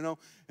things,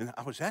 And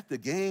I was at the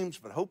games,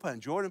 but I hope I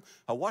enjoyed them.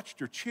 I watched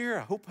her cheer.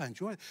 I hope I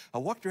enjoyed it. I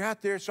walked her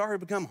out there, saw her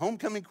become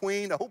homecoming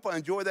queen. I hope I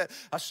enjoyed that.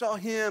 I saw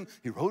him.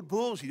 He rode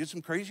bulls. He did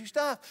some crazy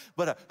stuff.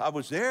 But I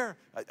was there.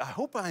 I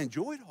hope I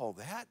enjoyed all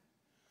that.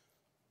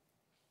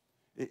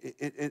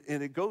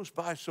 And it goes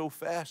by so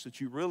fast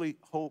that you really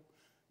hope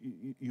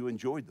you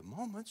enjoyed the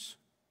moments.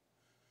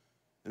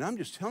 And I'm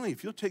just telling you,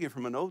 if you'll take it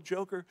from an old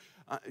joker,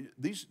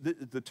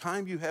 the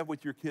time you have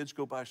with your kids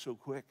go by so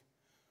quick.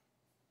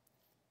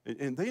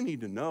 And they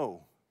need to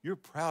know you're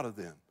proud of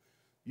them.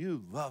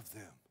 You love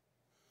them.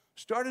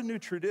 Start a new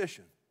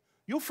tradition.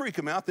 You'll freak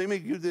them out. They may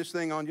do this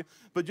thing on you.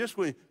 But just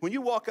when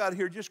you walk out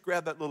here, just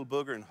grab that little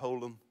booger and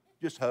hold them.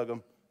 Just hug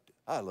them.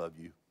 I love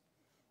you.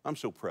 I'm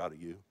so proud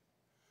of you.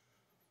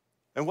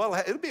 And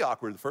it'll be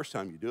awkward the first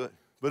time you do it,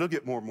 but it'll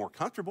get more and more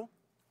comfortable.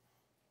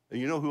 And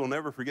you know who will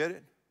never forget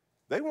it?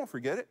 They won't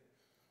forget it.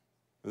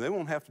 And they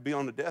won't have to be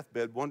on the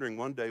deathbed wondering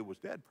one day, was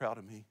Dad proud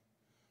of me?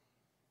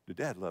 Did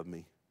Dad love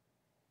me?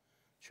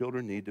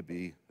 Children need to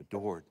be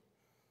adored.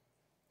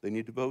 They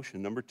need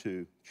devotion. Number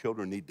 2,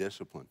 children need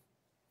discipline.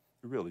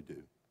 They really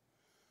do.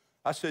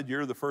 I said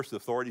you're the first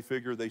authority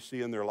figure they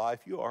see in their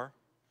life. You are.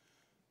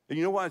 And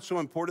you know why it's so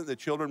important that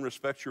children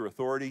respect your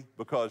authority?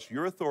 Because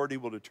your authority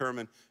will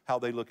determine how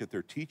they look at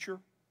their teacher.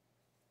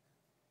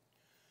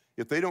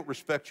 If they don't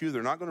respect you,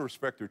 they're not going to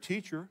respect their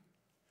teacher.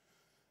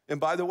 And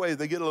by the way,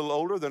 they get a little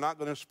older, they're not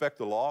going to respect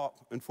the law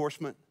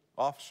enforcement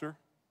officer.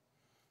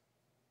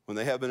 When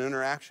they have an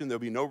interaction, there'll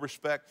be no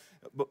respect.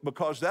 But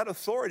because that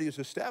authority is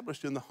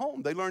established in the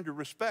home, they learn to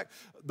respect.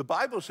 The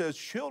Bible says,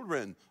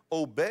 children,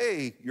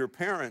 obey your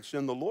parents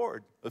in the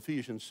Lord,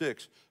 Ephesians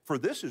 6, for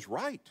this is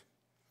right.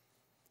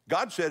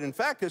 God said, in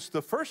fact, it's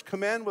the first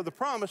command with a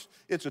promise.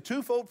 It's a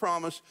twofold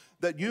promise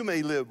that you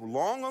may live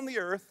long on the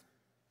earth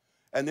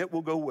and it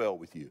will go well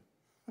with you.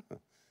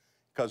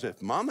 Because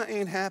if mama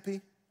ain't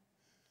happy,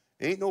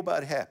 ain't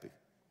nobody happy.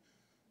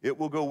 It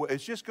will go,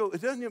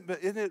 isn't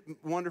it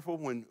wonderful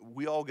when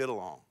we all get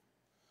along?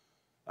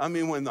 I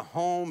mean, when the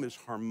home is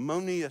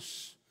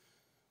harmonious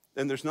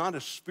and there's not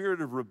a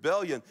spirit of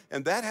rebellion,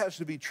 and that has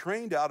to be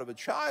trained out of a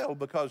child,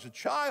 because a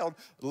child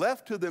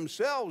left to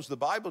themselves, the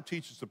Bible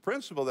teaches the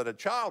principle that a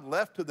child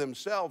left to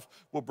themselves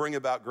will bring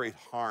about great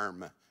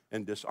harm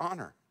and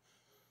dishonor.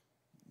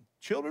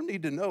 Children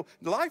need to know,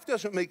 life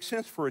doesn't make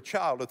sense for a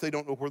child if they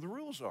don't know where the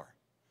rules are.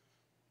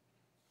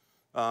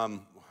 I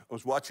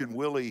was watching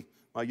Willie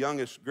my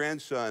youngest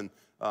grandson,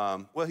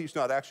 well, he's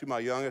not actually my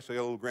youngest. I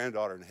got a little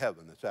granddaughter in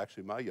heaven that's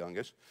actually my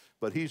youngest.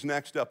 But he's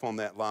next up on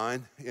that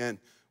line. And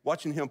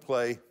watching him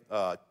play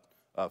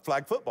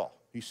flag football,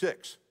 he's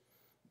 6.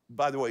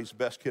 By the way, he's the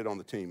best kid on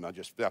the team. I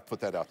put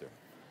that out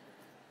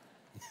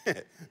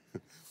there.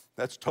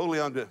 That's totally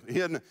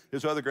he and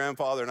his other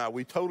grandfather and I,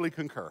 we totally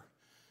concur.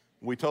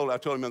 I told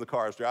him in the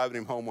car, I was driving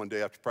him home one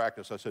day after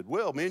practice. I said,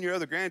 Will, me and your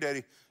other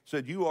granddaddy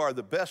said, you are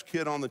the best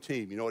kid on the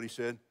team. You know what he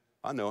said?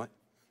 I know it.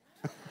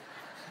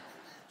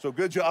 So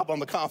good job on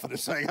the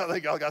confidence thing. I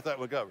think y'all got that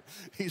one covered.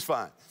 He's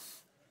fine.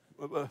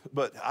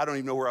 But I don't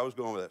even know where I was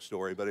going with that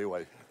story. But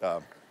anyway.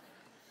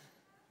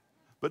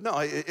 But no,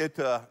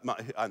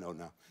 I know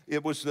now.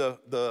 It was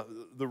the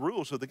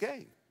rules of the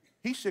game.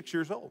 He's 6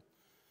 years old.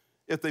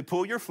 If they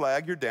pull your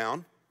flag, you're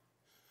down.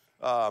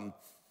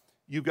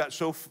 You got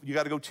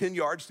to go 10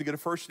 yards to get a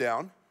first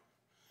down.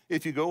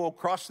 If you go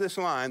across this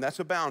line, that's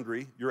a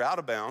boundary. You're out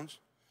of bounds.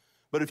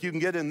 But if you can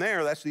get in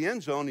there, that's the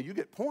end zone, and you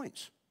get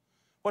points.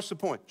 What's the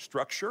point?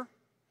 Structure,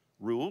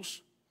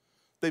 rules.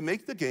 They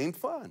make the game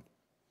fun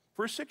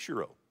for a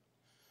 6-year-old.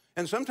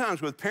 And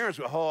sometimes with parents,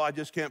 I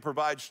just can't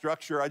provide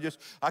structure.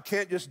 I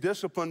can't just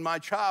discipline my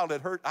child.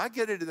 I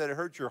get it that it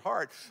hurts your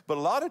heart. But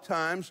a lot of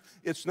times,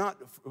 it's not,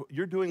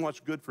 you're doing what's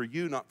good for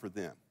you, not for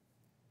them.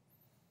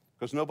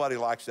 Because nobody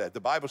likes that.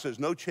 The Bible says,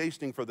 no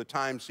chastening for the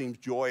time seems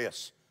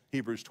joyous,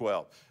 Hebrews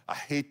 12. I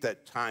hate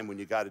that time when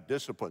you got to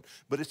discipline.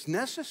 But it's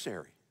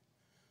necessary.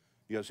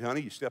 He goes,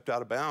 honey, you stepped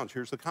out of bounds.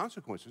 Here's the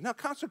consequences. Now,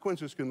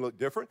 consequences can look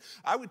different.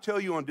 I would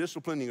tell you on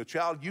disciplining a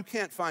child, you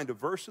can't find a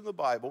verse in the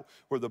Bible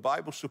where the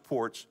Bible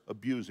supports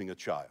abusing a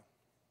child.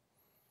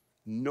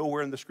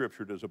 Nowhere in the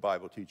Scripture does the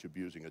Bible teach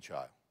abusing a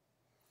child.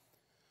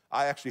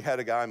 I actually had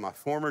a guy in my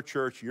former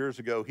church years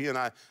ago. He and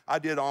I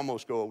did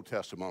almost go Old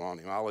Testament on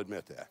him. I'll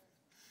admit that.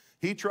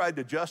 He tried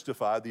to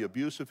justify the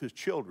abuse of his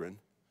children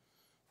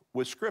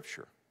with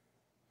Scripture.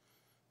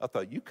 I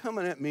thought, you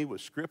coming at me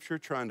with Scripture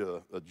trying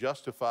to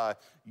justify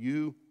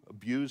you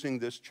abusing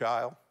this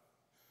child?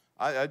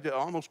 I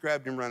almost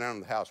grabbed him, ran out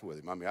of the house with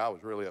him. I mean, I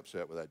was really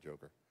upset with that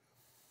joker.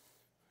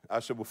 I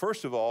said, well,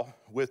 first of all,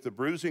 with the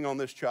bruising on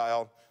this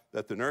child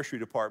that the nursery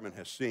department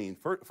has seen,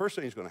 first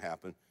thing that's going to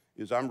happen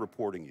is I'm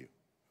reporting you.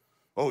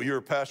 Oh, you're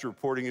a pastor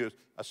reporting you?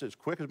 I said, as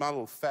quick as my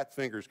little fat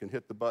fingers can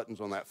hit the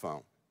buttons on that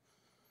phone,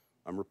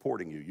 I'm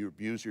reporting you. You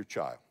abuse your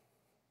child.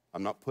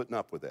 I'm not putting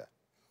up with that.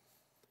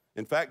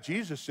 In fact,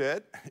 Jesus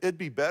said it'd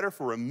be better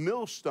for a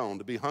millstone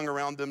to be hung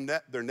around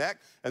their neck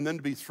and then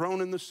to be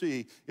thrown in the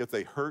sea if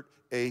they hurt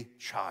a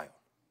child.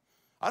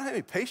 I don't have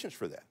any patience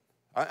for that.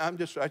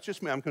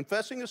 I'm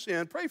confessing a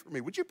sin. Pray for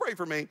me. Would you pray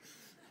for me?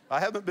 I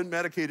haven't been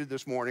medicated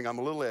this morning. I'm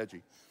a little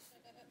edgy.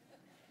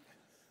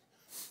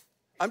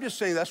 I'm just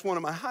saying that's one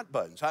of my hot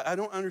buttons. I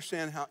don't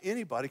understand how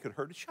anybody could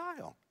hurt a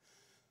child.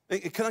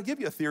 Can I give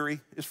you a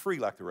theory? It's free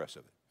like the rest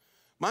of it.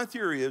 My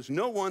theory is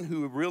no one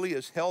who really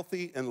is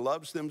healthy and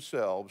loves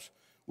themselves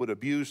would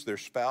abuse their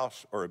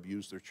spouse or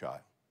abuse their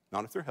child,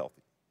 not if they're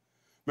healthy.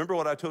 Remember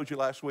what I told you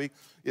last week?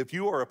 If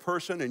you are a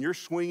person and you're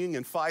swinging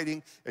and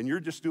fighting and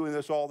you're just doing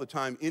this all the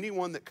time,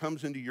 anyone that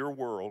comes into your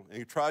world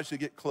and tries to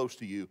get close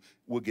to you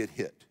will get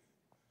hit.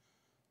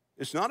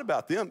 It's not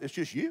about them, it's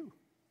just you.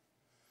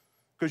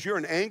 Because you're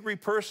an angry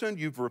person,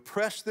 you've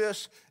repressed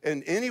this,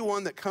 and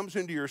anyone that comes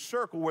into your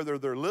circle, whether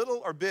they're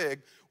little or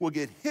big, will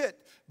get hit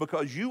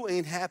because you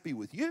ain't happy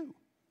with you.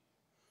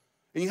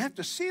 And you have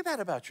to see that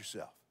about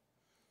yourself.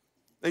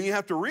 And you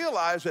have to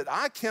realize that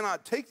I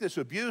cannot take this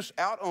abuse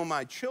out on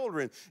my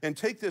children and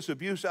take this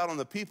abuse out on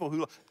the people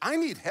who, I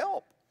need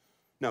help.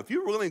 Now, if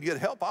you're willing to get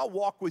help, I'll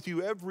walk with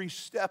you every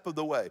step of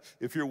the way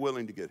if you're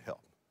willing to get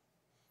help.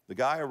 The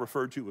guy I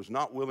referred to was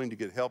not willing to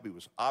get help. He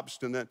was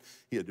obstinate.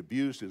 He had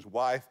abused his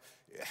wife.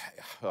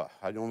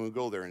 I don't even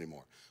go there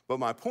anymore. But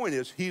my point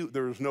is,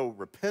 there was no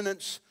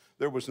repentance.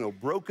 There was no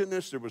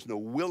brokenness. There was no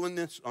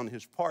willingness on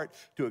his part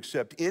to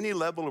accept any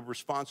level of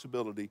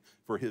responsibility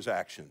for his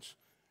actions.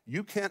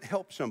 You can't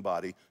help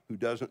somebody who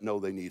doesn't know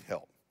they need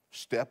help.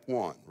 Step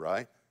one,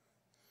 right?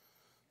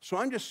 So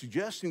I'm just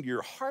suggesting to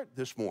your heart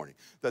this morning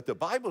that the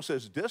Bible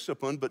says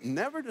discipline, but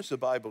never does the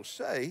Bible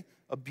say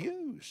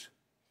abuse.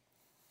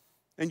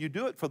 And you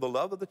do it for the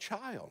love of the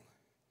child.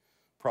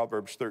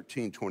 Proverbs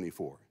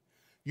 13:24.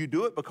 You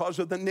do it because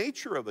of the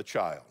nature of the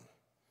child.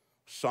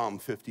 Psalm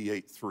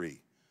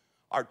 58:3.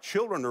 Our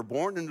children are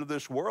born into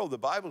this world. The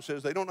Bible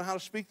says they don't know how to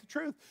speak the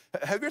truth.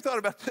 Have you ever thought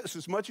about this?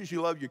 As much as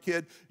you love your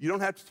kid, you don't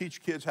have to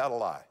teach kids how to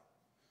lie.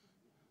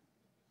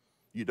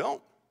 You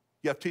don't.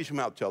 You have to teach them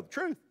how to tell the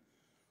truth.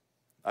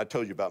 I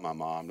told you about my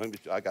mom.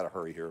 I got to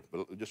hurry here,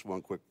 but just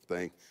one quick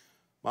thing.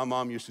 My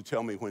mom used to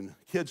tell me when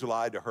kids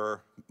lied to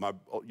her, my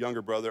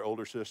younger brother,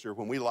 older sister,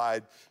 when we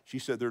lied, she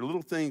said there are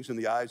little things in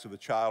the eyes of a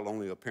child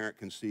only a parent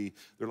can see.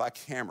 They're like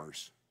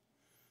hammers,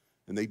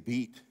 and they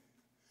beat.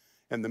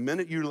 And the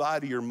minute you lie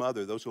to your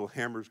mother, those little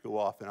hammers go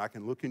off, and I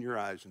can look in your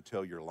eyes and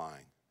tell you're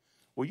lying.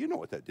 Well, you know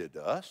what that did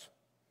to us.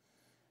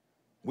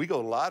 We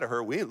go lie to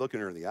her, we ain't looking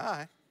her in the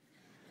eye.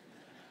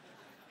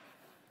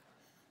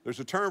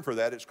 There's a term for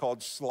that. It's called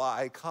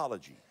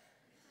slycology.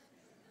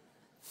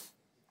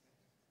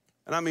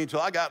 And I mean,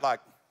 till I got like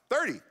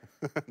 30.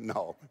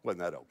 No,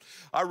 wasn't that old.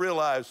 I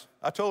realized,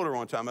 I told her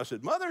one time, I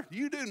said, Mother,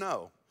 you do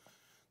know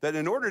that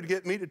in order to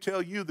get me to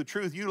tell you the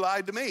truth, you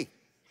lied to me.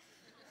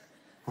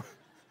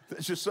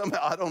 It's just somehow,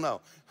 I don't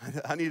know.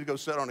 I need to go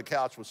sit on a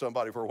couch with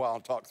somebody for a while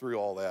and talk through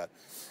all that.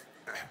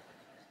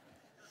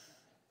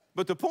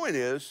 But the point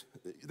is,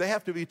 they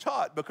have to be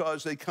taught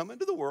because they come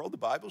into the world, the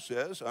Bible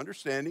says,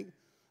 understanding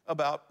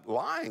about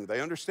lying.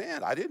 They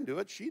understand, I didn't do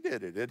it, she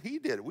did it, and he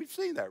did it. We've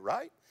seen that,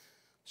 right?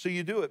 So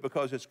you do it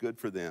because it's good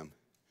for them.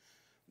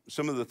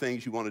 Some of the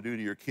things you want to do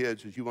to your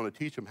kids is you want to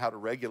teach them how to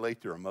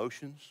regulate their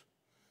emotions,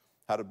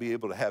 how to be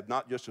able to have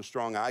not just a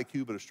strong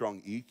IQ, but a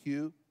strong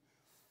EQ.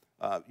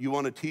 You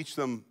want to teach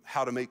them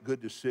how to make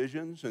good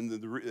decisions,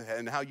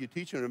 and how you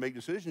teach them to make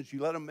decisions, you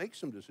let them make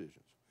some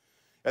decisions.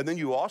 And then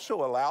you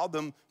also allow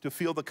them to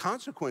feel the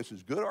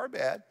consequences, good or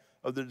bad,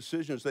 of the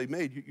decisions they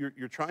made.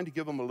 You're trying to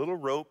give them a little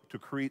rope to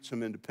create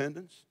some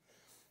independence.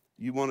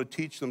 You want to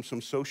teach them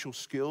some social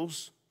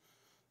skills.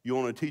 You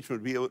want to teach them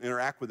to be able to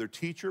interact with their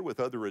teacher, with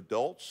other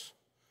adults,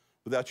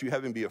 without you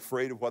having to be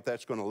afraid of what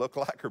that's going to look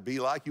like or be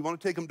like. You want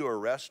to take them to a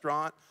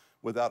restaurant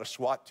without a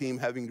SWAT team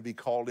having to be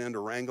called in to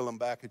wrangle them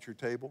back at your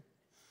table.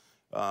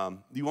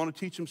 You want to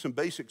teach them some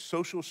basic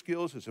social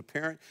skills as a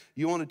parent.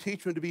 You want to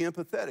teach them to be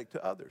empathetic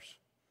to others.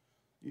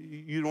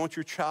 You don't want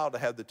your child to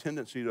have the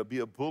tendency to be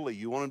a bully.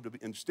 You want them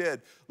to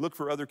instead look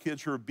for other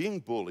kids who are being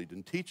bullied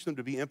and teach them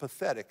to be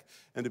empathetic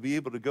and to be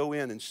able to go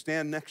in and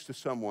stand next to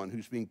someone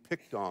who's being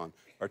picked on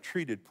or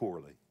treated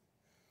poorly.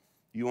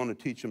 You want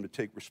to teach them to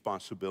take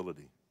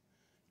responsibility.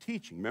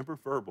 Teaching, remember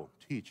verbal,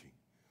 teaching.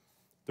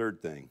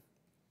 Third thing,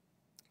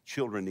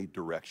 children need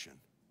direction.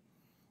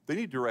 They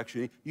need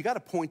direction. You got to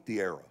point the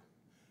arrow.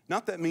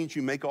 Not that means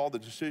you make all the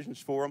decisions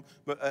for them,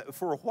 but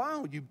for a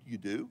while you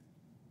do.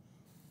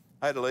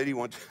 I had a lady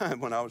one time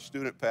when I was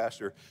student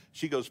pastor.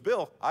 She goes,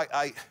 Bill,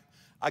 I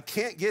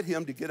can't get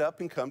him to get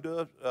up and come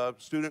to a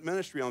student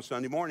ministry on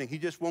Sunday morning. He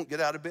just won't get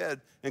out of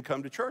bed and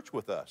come to church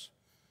with us.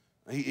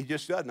 He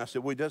just doesn't. I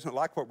said, well, he doesn't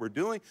like what we're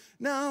doing.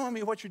 No, I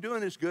mean, what you're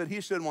doing is good. He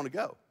just doesn't want to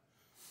go.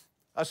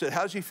 I said,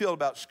 how does he feel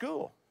about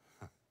school?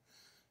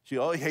 She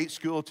said, oh, he hates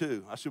school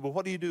too. I said, well,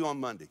 what do you do on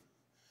Monday?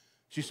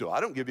 She said, well,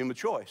 I don't give him a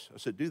choice. I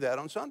said, do that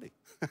on Sunday.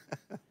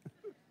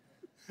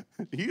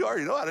 You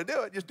already know how to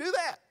do it. Just do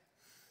that.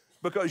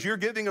 Because you're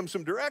giving them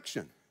some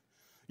direction.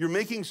 You're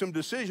making some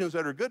decisions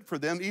that are good for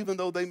them, even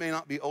though they may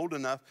not be old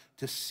enough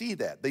to see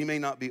that. They may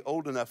not be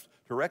old enough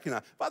to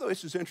recognize. By the way,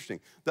 this is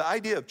interesting. The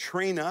idea of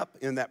train up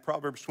in that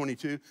Proverbs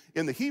 22,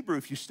 in the Hebrew,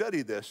 if you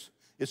study this,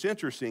 it's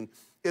interesting.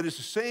 It is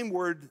the same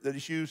word that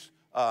is used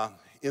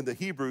in the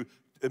Hebrew.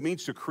 It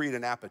means to create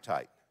an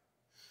appetite.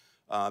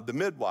 The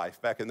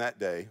midwife, back in that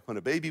day, when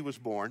a baby was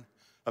born,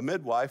 a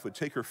midwife would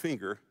take her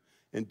finger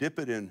and dip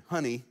it in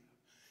honey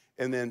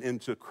and then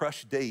into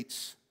crushed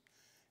dates.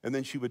 And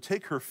then she would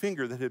take her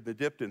finger that had been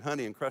dipped in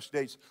honey and crushed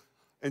dates,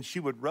 and she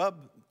would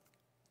rub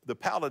the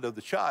palate of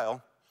the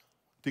child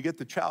to get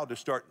the child to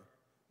start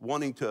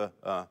wanting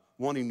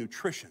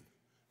nutrition.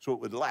 So it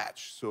would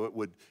latch, so it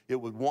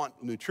would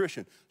want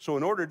nutrition. So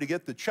in order to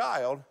get the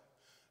child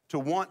to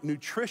want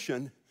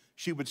nutrition,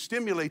 she would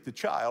stimulate the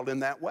child in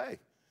that way.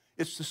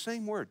 It's the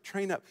same word,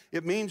 train up.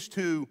 It means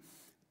to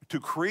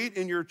create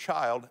in your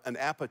child an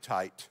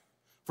appetite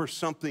for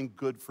something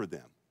good for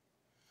them.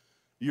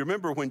 You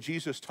remember when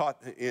Jesus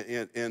taught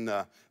in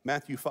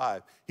Matthew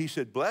 5, he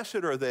said,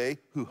 blessed are they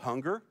who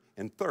hunger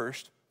and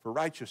thirst for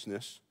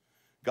righteousness.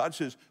 God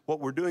says what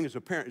we're doing as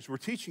a parent is we're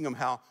teaching them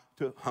how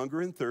to hunger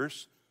and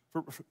thirst,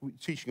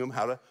 teaching them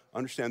how to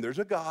understand there's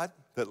a God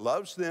that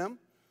loves them,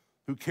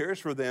 who cares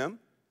for them.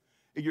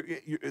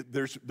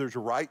 There's a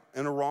right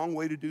and a wrong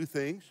way to do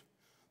things.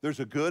 There's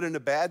a good and a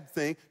bad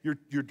thing.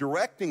 You're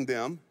directing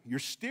them, you're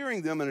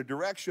steering them in a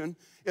direction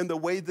in the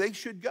way they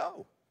should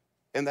go.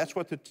 And that's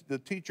what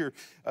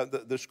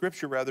the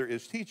scripture rather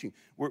is teaching.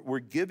 We're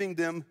giving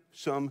them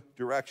some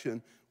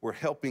direction. We're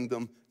helping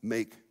them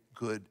make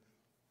good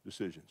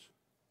decisions.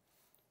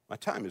 My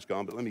time is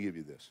gone, but let me give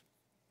you this.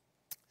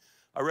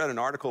 I read an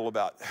article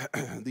about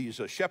these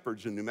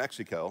shepherds in New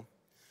Mexico.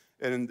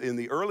 And in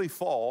the early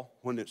fall,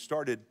 when it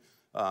started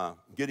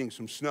getting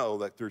some snow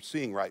that they're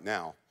seeing right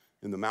now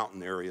in the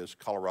mountain areas,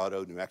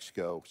 Colorado, New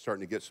Mexico,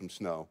 starting to get some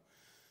snow.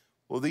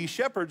 Well, these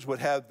shepherds would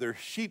have their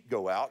sheep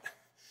go out.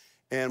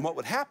 And what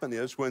would happen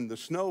is when the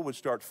snow would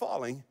start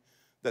falling,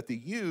 that the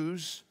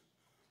ewes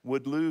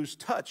would lose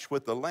touch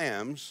with the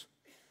lambs.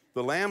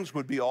 The lambs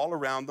would be all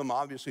around them,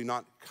 obviously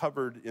not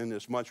covered in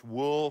as much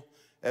wool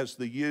as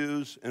the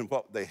ewes. And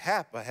what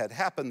had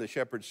happened, the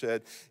shepherd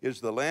said, is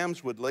the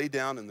lambs would lay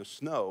down in the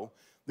snow,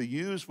 the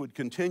ewes would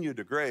continue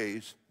to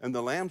graze, and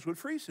the lambs would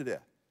freeze to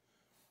death.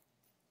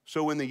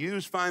 So when the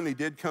ewes finally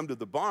did come to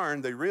the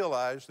barn, they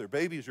realized their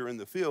babies are in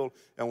the field,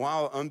 and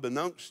while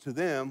unbeknownst to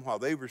them, while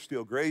they were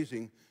still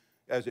grazing,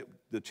 as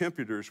the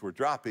temperatures were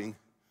dropping,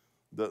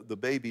 the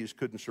babies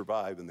couldn't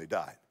survive and they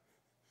died.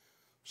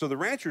 So the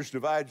ranchers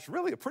devised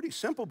really a pretty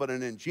simple but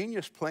an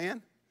ingenious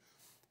plan.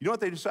 You know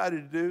what they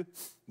decided to do?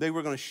 They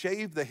were going to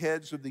shave the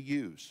heads of the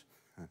ewes.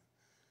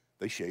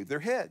 They shaved their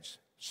heads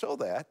so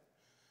that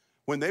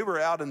When they were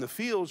out in the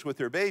fields with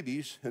their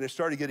babies and it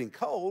started getting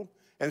cold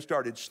and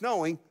started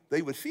snowing,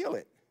 they would feel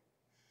it.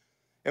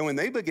 And when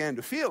they began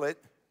to feel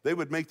it, they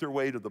would make their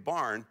way to the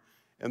barn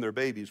and their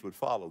babies would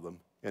follow them,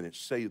 and it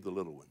saved the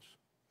little ones.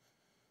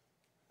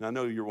 Now, I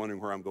know you're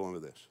wondering where I'm going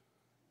with this.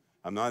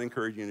 I'm not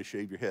encouraging you to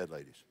shave your head,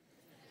 ladies.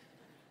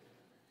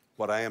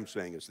 What I am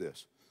saying is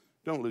this: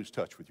 don't lose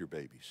touch with your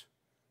babies.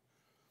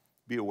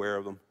 Be aware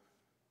of them.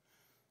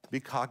 Be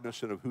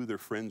cognizant of who their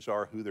friends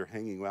are, who they're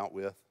hanging out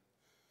with.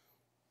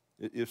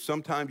 If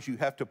sometimes you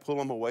have to pull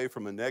them away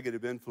from a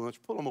negative influence,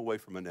 pull them away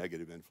from a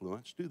negative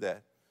influence. Do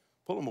that.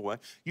 Pull them away.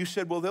 You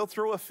said, well, they'll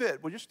throw a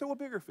fit. Well, just throw a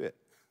bigger fit.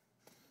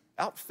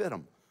 Outfit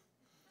them.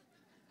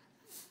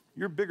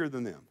 You're bigger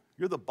than them.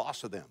 You're the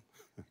boss of them.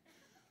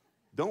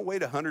 Don't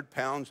wait 100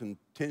 pounds and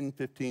 10,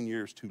 15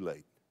 years too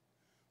late.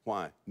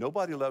 Why?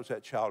 Nobody loves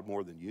that child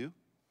more than you.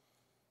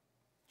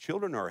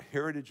 Children are a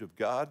heritage of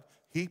God.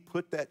 He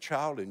put that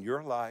child in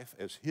your life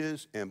as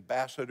his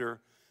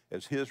ambassador,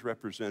 as his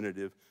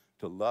representative,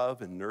 to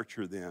love and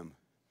nurture them.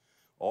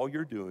 All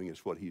you're doing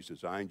is what he's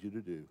designed you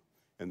to do,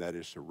 and that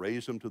is to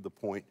raise them to the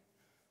point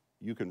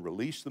you can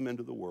release them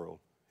into the world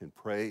and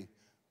pray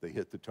they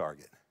hit the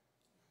target.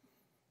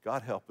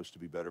 God help us to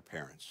be better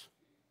parents,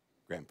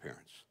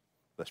 grandparents.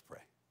 Let's pray.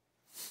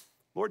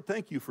 Lord,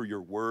 thank you for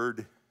your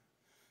word.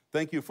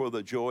 Thank you for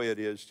the joy it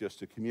is just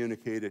to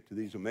communicate it to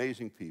these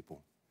amazing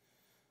people.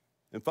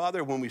 And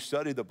Father, when we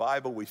study the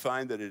Bible, we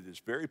find that it is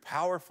very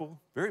powerful,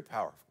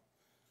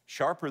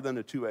 sharper than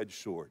a two-edged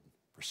sword,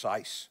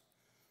 precise.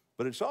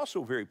 But it's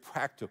also very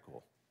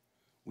practical.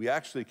 We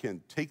actually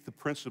can take the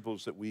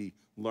principles that we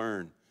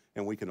learn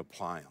and we can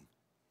apply them.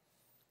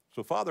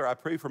 So Father, I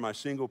pray for my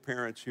single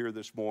parents here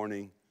this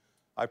morning.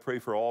 I pray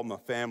for all my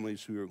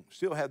families who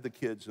still have the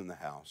kids in the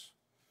house.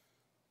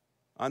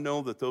 I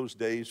know that those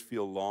days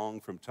feel long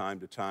from time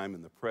to time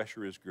and the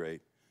pressure is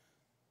great.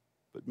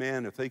 But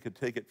man, if they could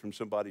take it from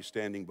somebody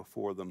standing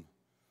before them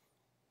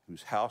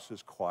whose house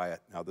is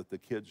quiet now that the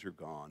kids are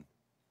gone,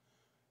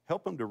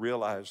 help them to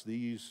realize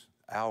these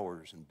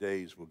hours and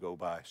days will go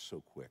by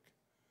so quick.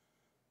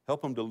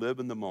 Help them to live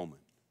in the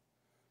moment,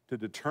 to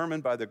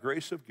determine by the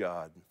grace of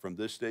God from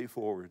this day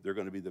forward they're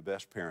going to be the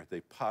best parent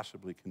they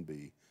possibly can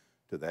be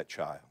to that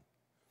child.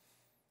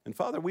 And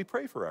Father, we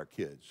pray for our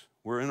kids.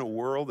 We're in a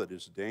world that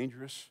is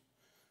dangerous.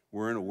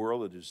 We're in a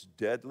world that is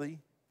deadly.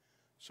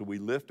 So we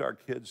lift our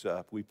kids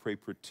up. We pray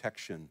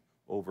protection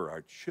over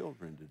our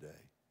children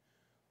today.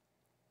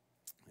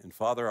 And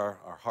Father,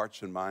 our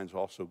hearts and minds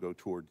also go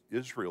toward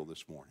Israel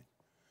this morning.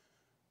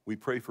 We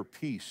pray for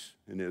peace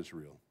in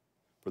Israel,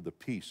 for the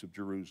peace of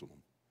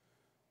Jerusalem.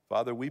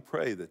 Father, we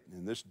pray that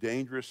in this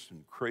dangerous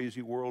and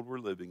crazy world we're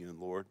living in,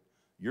 Lord,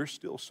 you're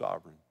still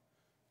sovereign.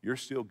 You're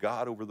still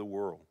God over the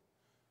world.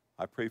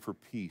 I pray for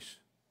peace.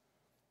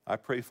 I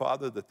pray,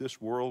 Father, that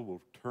this world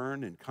will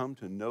turn and come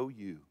to know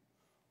you,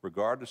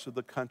 regardless of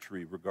the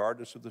country,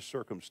 regardless of the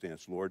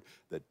circumstance, Lord,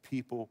 that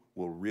people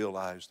will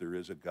realize there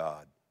is a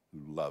God who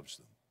loves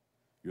them.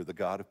 You're the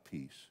God of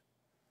peace.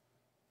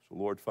 So,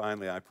 Lord,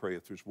 finally, I pray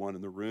if there's one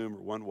in the room or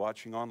one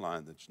watching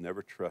online that's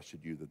never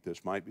trusted you, that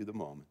this might be the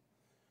moment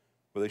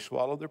where they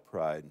swallow their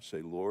pride and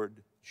say,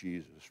 Lord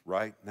Jesus,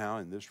 right now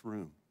in this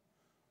room,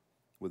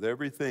 with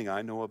everything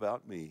I know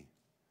about me,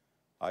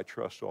 I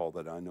trust all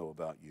that I know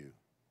about you.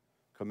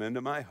 Come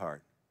into my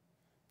heart,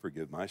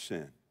 forgive my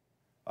sin.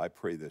 I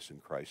pray this in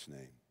Christ's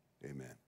name. Amen.